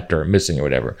kidnapped or missing or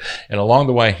whatever. And along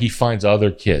the way, he finds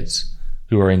other kids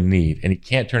who are in need, and he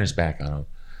can't turn his back on them.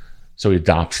 So he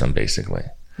adopts them, basically.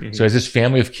 So he has this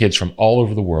family of kids from all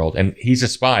over the world, and he's a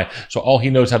spy. So all he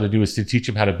knows how to do is to teach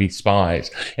them how to be spies.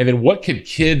 And then what could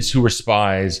kids who were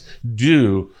spies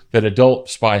do that adult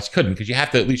spies couldn't? Because you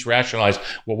have to at least rationalize,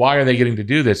 well, why are they getting to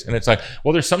do this? And it's like,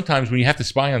 well, there's sometimes when you have to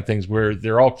spy on things where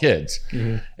they're all kids.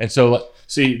 And so...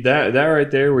 See, that right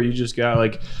there where you just got,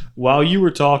 like, while you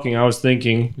were talking, I was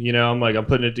thinking, I'm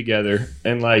putting it together.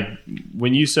 And, like,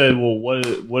 when you said, well, what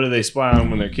do they spy on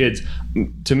when they're kids?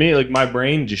 To me, like, my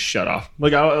brain just shut off.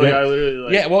 Like, I literally,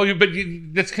 like... Yeah, well, but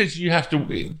that's because you have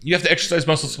to exercise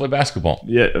muscles to play basketball.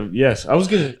 Yeah, yes.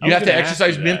 You have to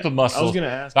exercise mental muscles. I was going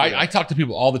to ask I talk to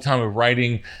people all the time of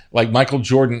writing, like Michael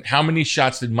Jordan. How many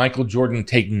shots did Michael Jordan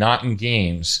take not in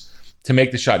games to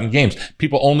make the shot in games?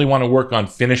 People only want to work on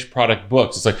finished product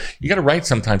books. It's like, you got to write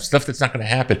sometimes stuff that's not going to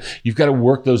happen. You've got to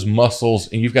work those muscles,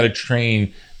 and you've got to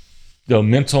train the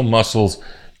mental muscles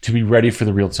to be ready for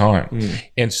the real time.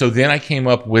 And so then I came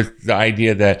up with the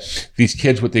idea that these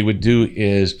kids, what they would do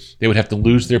is they would have to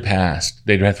lose their past.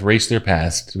 They'd have to erase their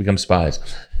past to become spies.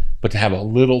 But to have a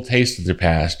little taste of their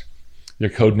past, their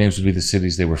code names would be the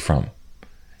cities they were from.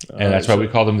 And that's why we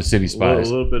call them the city spies.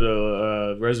 A little bit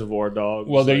of Reservoir Dogs.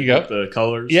 Well, there you go. The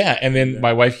colors. Yeah. And then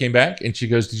my wife came back and she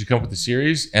goes, did you come up with the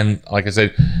series? And like I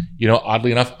said,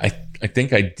 oddly enough, I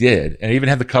think I did. And I even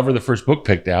had the cover of the first book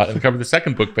picked out and the cover of the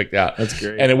second book picked out. That's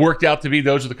great. And it worked out to be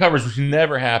those are the covers, which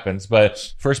never happens.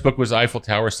 But first book was Eiffel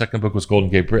Tower. Second book was Golden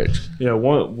Gate Bridge. Yeah.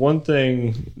 One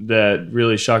thing that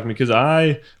really shocked me,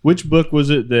 because which book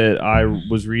was it that I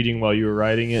was reading while you were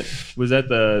writing it? Was that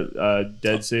the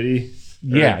Dead City?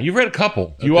 Yeah, you've read a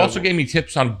couple. You also gave me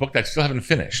tips on a book that I still haven't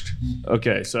finished.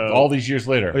 Okay, so all these years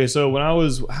later. Okay, so when I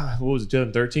was, what was it,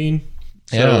 2013?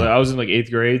 So Yeah. I was in like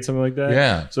 8th grade, something like that.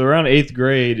 Yeah. So around 8th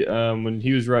grade, when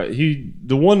he was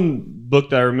the one book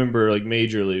that I remember like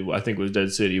majorly, I think was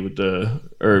Dead City is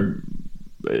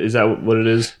that what it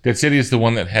is? Dead City is the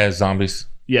one that has zombies.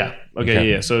 Yeah.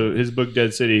 Okay. Yeah. So his book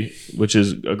Dead City, which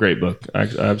is a great book, I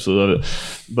absolutely love it.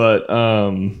 But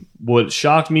what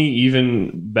shocked me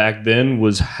even back then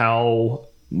was how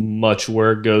much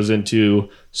work goes into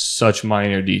such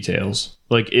minor details.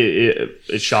 Like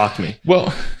it shocked me.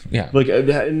 Well, yeah. Like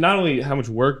not only how much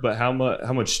work, but how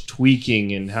much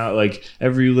tweaking and how like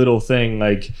every little thing.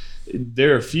 Like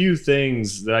there are a few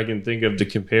things that I can think of to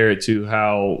compare it to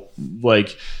how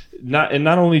like. Not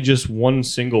only just one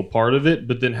single part of it,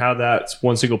 but then how that's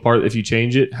one single part, if you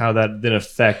change it, how that then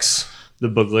affects the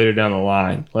book later down the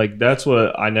line. Like that's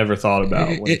what I never thought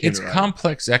about. It's a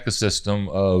complex ecosystem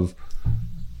of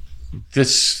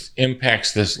this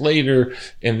impacts this later,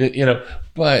 and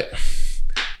but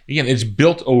again, it's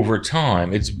built over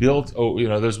time. It's built,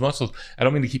 those muscles. I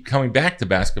don't mean to keep coming back to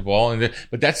basketball,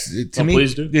 but that's to me,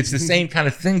 please do. It's the same kind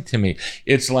of thing to me.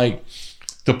 It's like.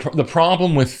 The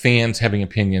problem with fans having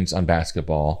opinions on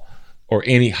basketball or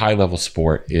any high-level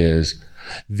sport is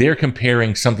They're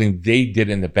comparing something they did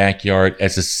in the backyard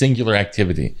as a singular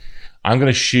activity. I'm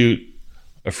going to shoot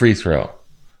a free throw,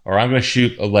 or I'm going to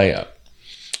shoot a layup.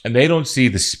 And they don't see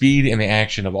the speed and the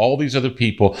action of all these other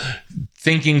people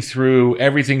thinking through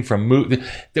everything from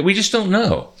that we just don't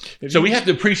know. So we have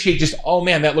to appreciate just, oh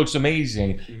man, that looks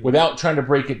amazing, without trying to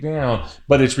break it down.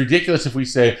 But it's ridiculous if we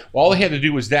say, well, all they had to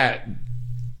do was that,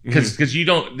 because you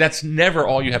don't. That's never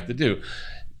all you have to do.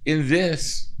 In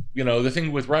this, the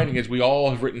thing with writing is we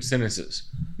all have written sentences.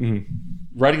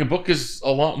 Writing a book is a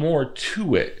lot more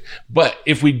to it. But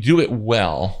if we do it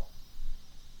well,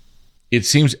 it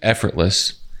seems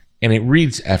effortless. And it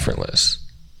reads effortless.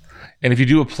 And if you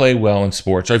do a play well in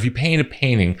sports, or if you paint a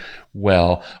painting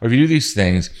well, or if you do these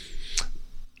things,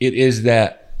 it is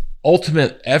that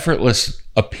ultimate effortless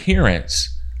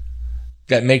appearance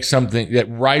that makes something, that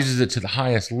rises it to the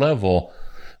highest level,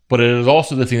 but it is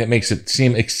also the thing that makes it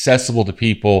seem accessible to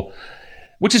people,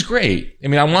 which is great. I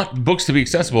mean, I want books to be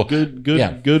accessible.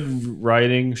 Good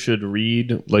writing should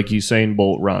read like Usain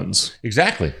Bolt runs.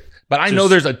 Exactly. But I know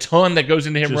there's a ton that goes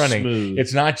into him running. Smooth.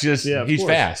 It's not just he's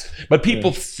fast. But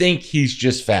people think he's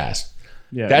just fast.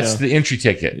 Yeah, that's the entry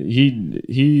ticket.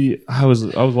 I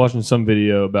was watching some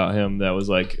video about him that was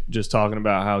like just talking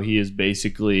about how he is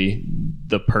basically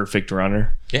the perfect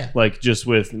runner. Yeah. Like just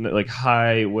with like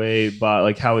high weight, but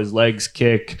like how his legs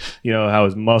kick, how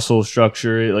his muscle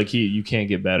structure, like you can't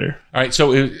get better. All right.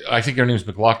 So I think her name is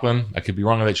McLaughlin. I could be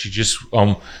wrong on that. She just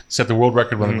set the world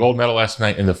record, won the gold medal last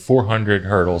night in the 400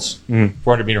 hurdles,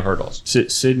 400 meter hurdles.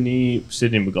 Sydney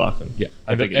McLaughlin. Yeah.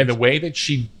 And the way that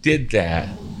she did that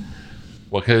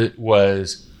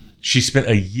was she spent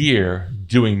a year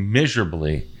doing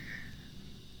miserably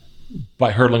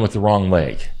by hurdling with the wrong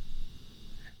leg.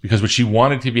 Because what she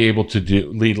wanted to be able to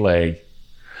do, lead leg,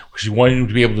 what she wanted him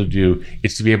to be able to do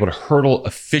is to be able to hurdle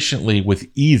efficiently with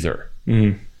either,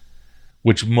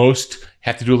 which most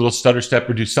have to do a little stutter step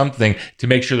or do something to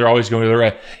make sure they're always going to the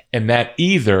right. And that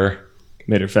either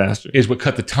made her faster is what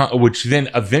cut the time, which then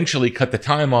eventually cut the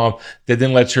time off, that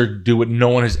then lets her do what no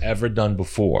one has ever done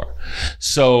before.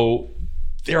 So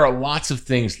there are lots of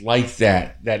things like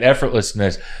that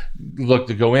effortlessness look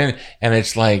to go in. And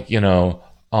it's like, in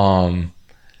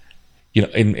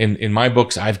my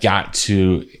books, I've got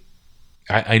to,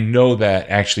 I know that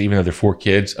actually, even though they're for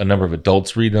kids, a number of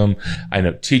adults read them. I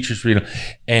know teachers read them,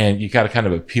 and you got to kind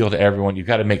of appeal to everyone. You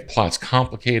got to make plots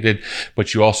complicated,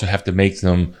 but you also have to make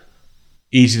them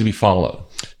easy to be followed.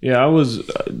 Yeah, I was,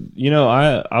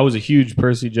 I was a huge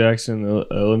Percy Jackson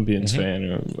Olympians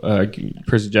fan, or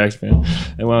Percy Jackson fan,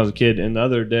 and when I was a kid, and the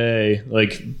other day,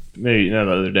 like maybe not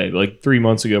the other day, but like 3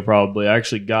 months ago probably, I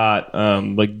actually got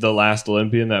like The Last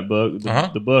Olympian, that book,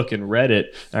 the book, and read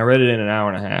it. And I read it in an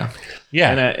hour and a half.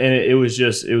 Yeah, and it was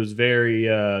very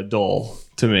dull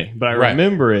to me, but I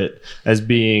remember it as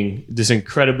being this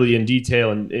incredibly in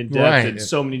detail and in depth and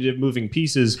so many moving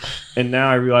pieces. And now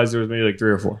I realize there was maybe like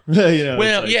 3 or 4. But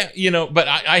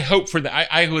I hope for that.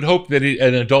 I would hope that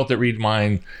an adult that reads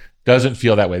mine doesn't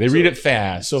feel that way. They read it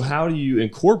fast. So how do you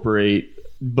incorporate?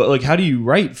 But like, how do you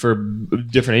write for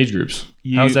different age groups?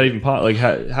 How is that even possible? Like,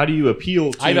 how do you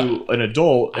appeal to an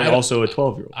adult and also a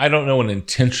 12-year-old? I don't know an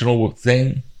intentional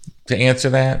thing to answer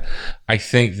that. I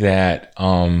think that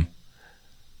I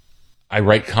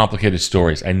write complicated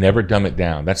stories. I never dumb it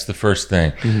down. That's the first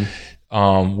thing.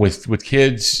 With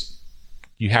kids,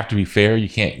 you have to be fair. You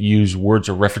can't use words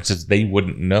or references they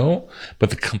wouldn't know,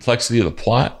 but the complexity of the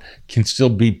plot can still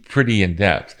be pretty in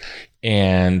depth.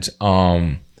 And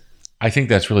I think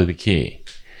that's really the key,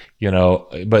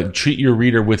 but treat your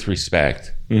reader with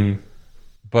respect.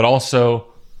 But also,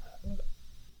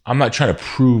 I'm not trying to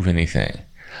prove anything.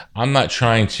 I'm not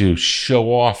trying to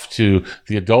show off to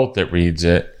the adult that reads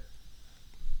it.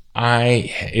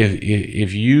 My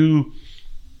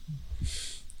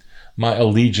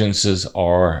allegiances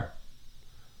are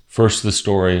first to the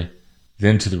story,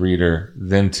 then to the reader,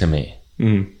 then to me.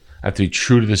 I have to be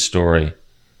true to the story.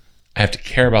 I have to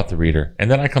care about the reader, and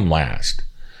then I come last.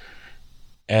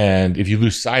 And if you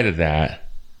lose sight of that,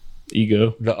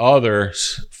 ego, the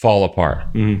others fall apart.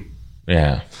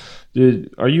 Yeah.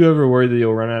 Are you ever worried that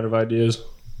you'll run out of ideas?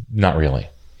 Not really.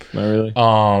 Not really.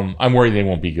 I'm worried they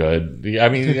won't be good. I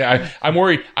mean, I'm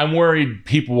worried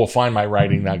people will find my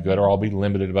writing not good, or I'll be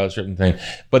limited about a certain thing.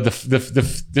 But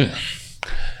the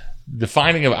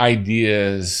finding of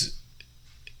ideas,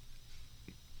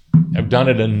 I've done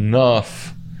it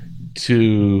enough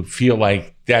to feel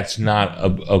like that's not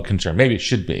a concern. Maybe it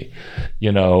should be,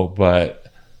 but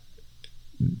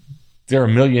there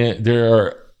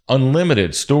are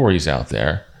unlimited stories out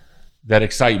there that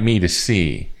excite me to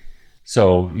see.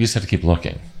 So you just have to keep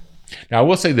looking. Now, I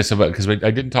will say this about, because I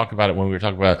didn't talk about it when we were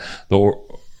talking about the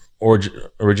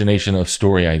origination of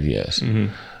story ideas.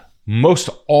 Mm-hmm. Most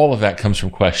all of that comes from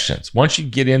questions. Once you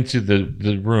get into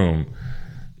the room,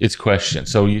 it's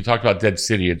questions. So you talked about Dead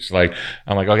City. It's like,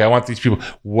 I'm like, okay, I want these people.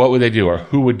 What would they do? Or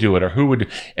who would do it? Or who would do?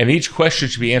 And each question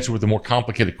should be answered with a more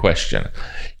complicated question.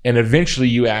 And eventually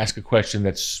you ask a question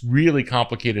that's really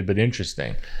complicated but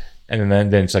interesting. And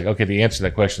then it's like, okay, the answer to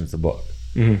that question is the book.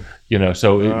 Mm-hmm. You know,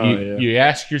 so you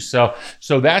ask yourself.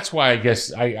 So that's why I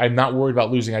guess I'm not worried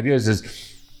about losing ideas is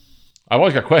I've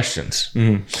always got questions.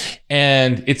 Mm-hmm.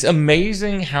 And it's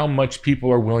amazing how much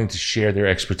people are willing to share their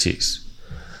expertise.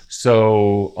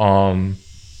 So,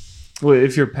 well,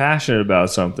 if you're passionate about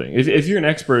something, if you're an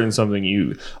expert in something,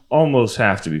 you almost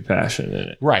have to be passionate in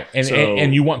it, right?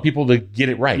 And you want people to get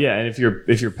it right. Yeah, and if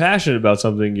you're passionate about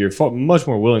something, you're much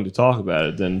more willing to talk about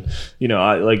it than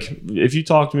if you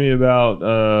talk to me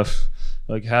about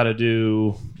like how to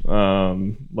do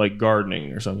like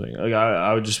gardening or something, like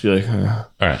I would just be like, all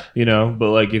right, you know.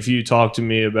 But like if you talk to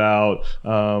me about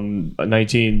a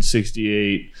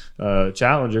 1968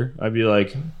 Challenger, I'd be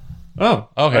like, oh,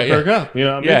 okay, perk up. You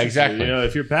know, I'm interested. Exactly. You know,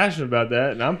 if you're passionate about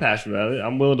that and I'm passionate about it,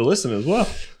 I'm willing to listen as well.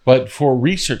 But for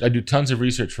research, I do tons of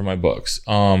research for my books.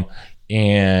 And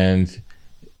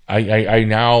I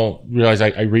now realize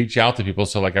I reach out to people.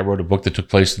 So like I wrote a book that took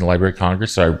place in the Library of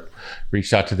Congress. So I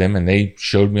reached out to them and they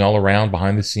showed me all around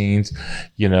behind the scenes,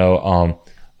 you know,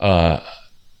 a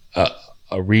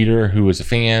reader who was a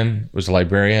fan, was a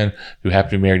librarian who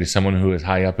happened to be married to someone who was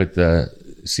high up at the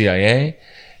CIA.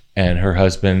 And her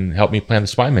husband helped me plan the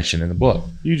spy mission in the book.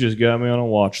 You just got me on a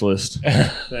watch list.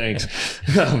 Thanks.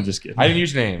 I'm just kidding. I didn't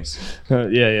use names.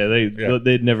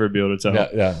 They'd never be able to tell.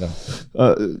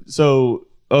 No. So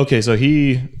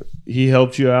he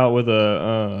helped you out with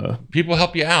a. People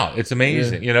help you out. It's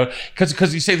amazing, you know,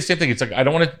 because you say the same thing. It's like I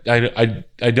don't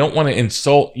want to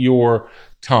insult your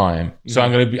time, so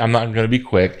I'm not gonna be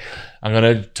quick. I'm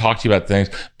gonna talk to you about things,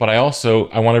 but I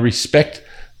want to respect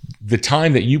the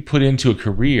time that you put into a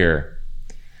career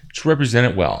to represent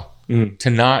it well, to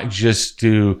not just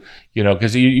do, you know,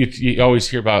 because you always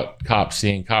hear about cops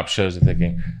seeing cop shows and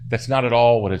thinking that's not at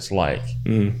all what it's like.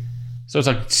 So it's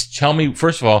like, tell me,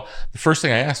 first of all, the first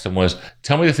thing I asked him was,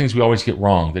 tell me the things we always get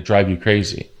wrong that drive you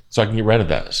crazy so I can get rid of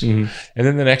those. And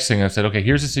then the next thing I said, okay,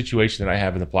 here's a situation that I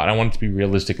have in the plot. I want it to be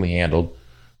realistically handled.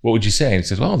 What would you say? And he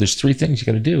says, well, there's 3 things you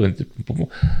got to do. And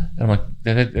I'm like,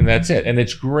 and that's it. And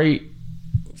it's great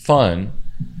fun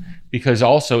because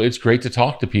also it's great to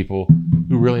talk to people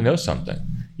who really know something.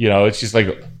 You know, it's just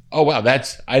like, oh wow,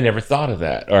 I never thought of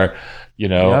that. Or, you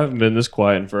know, I haven't been this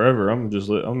quiet in forever.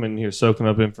 I'm in here soaking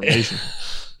up information.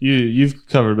 You've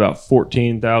covered about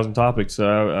 14,000 topics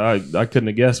that I couldn't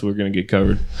have guessed we were going to get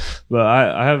covered. But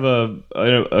I have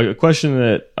a question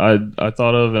that I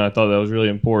thought of, and I thought that was really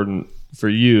important for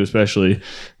you especially,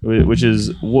 which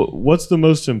is what's the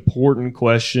most important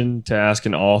question to ask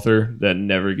an author that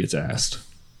never gets asked?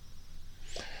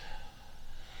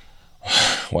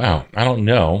 Wow, I don't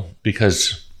know,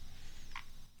 because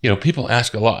you know, people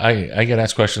ask a lot. I get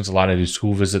asked questions a lot. I do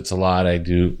school visits a lot. I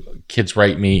do, kids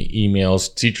write me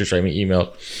emails, teachers write me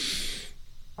emails.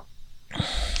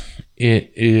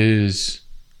 It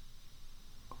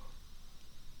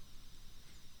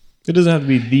doesn't have to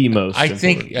be the most. I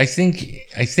think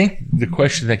the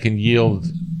question that can yield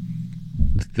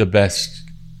the best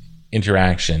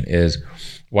interaction is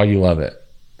why you love it.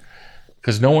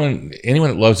 Because anyone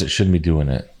that loves it shouldn't be doing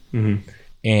it.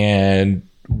 And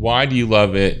why do you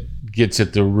love it gets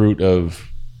at the root of,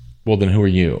 well, then who are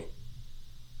you?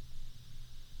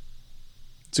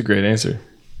 It's a great answer.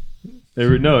 It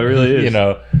really is. you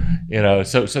know.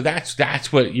 So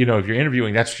that's what, you know, if you're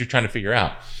interviewing, that's what you're trying to figure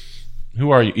out.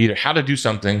 Who are you? Either how to do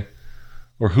something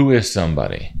or who is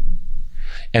somebody.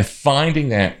 And finding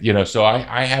that, you know, so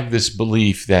I have this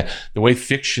belief that the way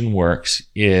fiction works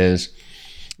is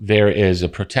there is a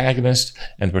protagonist,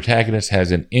 and the protagonist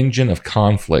has an engine of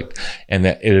conflict, and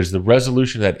that it is the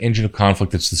resolution of that engine of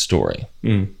conflict that's the story.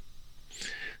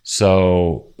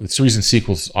 So it's the reason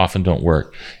sequels often don't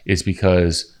work is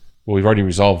because, well, we've already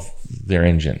resolved their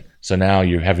engine. So now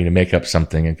you're having to make up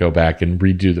something and go back and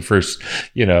redo the first,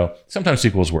 you know, sometimes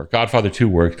sequels work. Godfather 2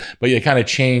 worked, but you kind of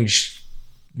changed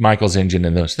Michael's engine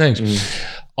and those things.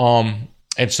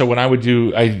 And so when I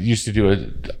used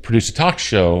to produce a talk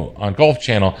show on Golf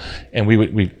Channel, and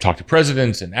we talk to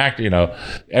presidents and actors, you know,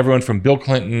 everyone from Bill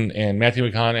Clinton and Matthew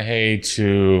McConaughey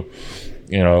to,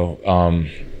 you know,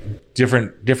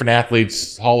 different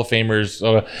athletes, Hall of Famers.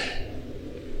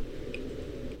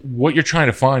 what you're trying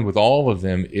to find with all of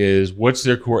them is what's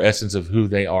their core essence of who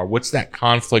they are. What's that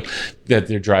conflict that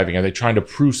they're driving? Are they trying to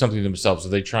prove something to themselves? Are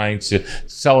they trying to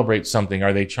celebrate something?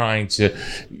 Are they trying to,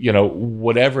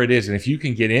 whatever it is? And if you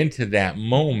can get into that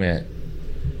moment,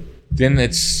 then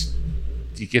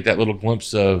you get that little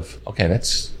glimpse of, okay,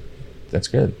 that's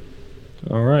good.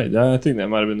 All right. I think that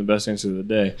might have been the best answer of the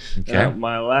day. Okay.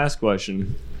 My last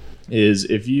question is,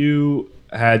 if you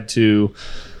had to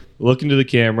look into the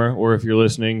camera, or if you're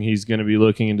listening, he's going to be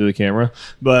looking into the camera.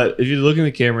 But if you look in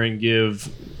the camera and give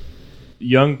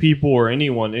young people or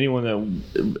anyone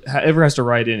that ever has to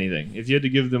write anything, if you had to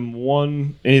give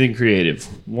them anything creative,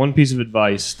 one piece of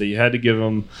advice that you had to give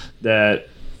them that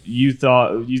you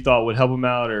thought would help them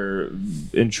out or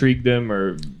intrigue them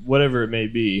or whatever it may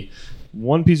be,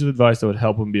 one piece of advice that would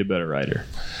help them be a better writer.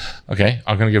 Okay,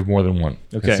 I'm going to give more than one.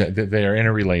 Okay. They are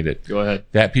interrelated. Go ahead.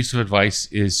 That piece of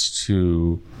advice is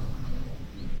to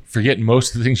forget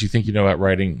most of the things you think you know about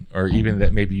writing, or even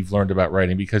that maybe you've learned about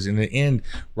writing, because in the end,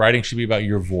 writing should be about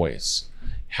your voice,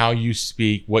 how you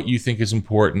speak, what you think is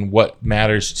important, what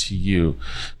matters to you.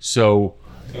 So,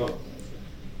 Go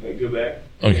back.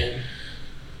 Okay.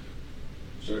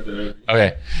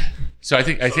 Okay. So I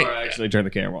think I actually turned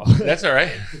the camera off. That's all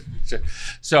right.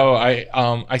 So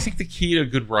I think the key to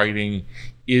good writing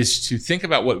is to think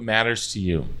about what matters to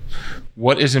you,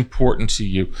 what is important to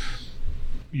you.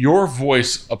 Your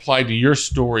voice applied to your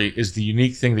story is the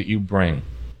unique thing that you bring.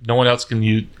 No one else can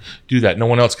do that. No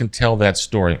one else can tell that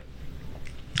story.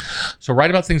 So write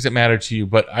about things that matter to you.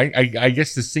 But I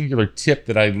guess the singular tip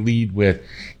that I lead with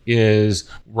is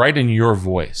write in your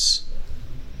voice.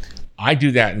 I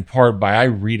do that in part by I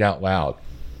read out loud.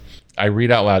 I read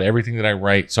out loud everything that I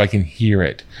write so I can hear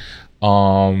it.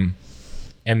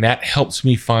 And that helps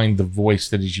me find the voice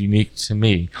that is unique to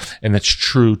me and that's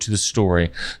true to the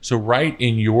story. So write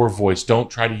in your voice.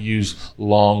 Don't try to use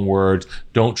long words.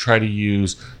 Don't try to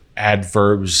use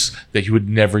adverbs that you would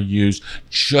never use.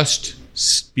 Just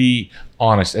be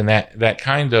honest. And that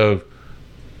kind of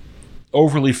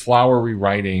overly flowery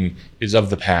writing is of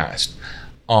the past.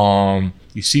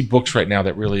 You see books right now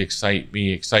that really excite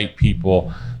me, excite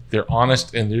people. They're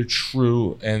honest and they're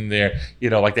true, and they're,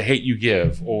 like The Hate You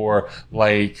Give, or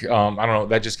like, I don't know,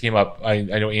 that just came up. I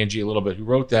know Angie a little bit who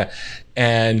wrote that,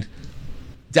 and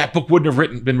that book wouldn't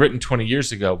have been written 20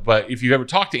 years ago. But if you ever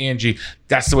talk to Angie,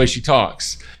 that's the way she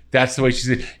talks. That's the way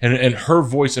she's, and her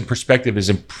voice and perspective is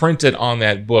imprinted on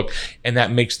that book, and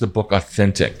that makes the book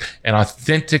authentic. And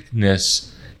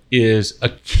authenticness is a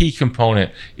key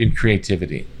component in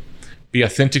creativity. Be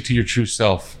authentic to your true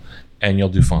self, and you'll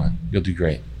do fine. You'll do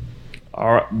great.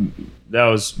 All right. That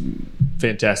was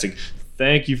fantastic.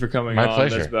 Thank you for coming on. My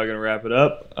pleasure. That's about going to wrap it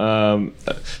up.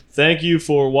 Thank you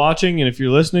for watching, and if you're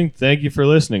listening, thank you for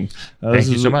listening. Thank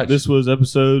you so much. This was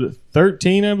episode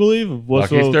 13, I believe. Of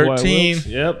Lucky 13.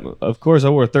 Yep. Of course, I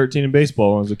wore 13 in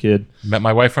baseball when I was a kid. Met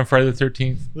my wife on Friday the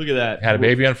 13th. Look at that. Had a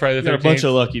baby on Friday the 13th. We got a bunch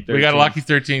of lucky 13s. We got a lucky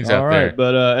 13s out there. All right.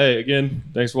 But, hey, again,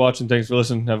 thanks for watching. Thanks for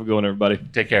listening. Have a good one, everybody.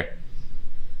 Take care.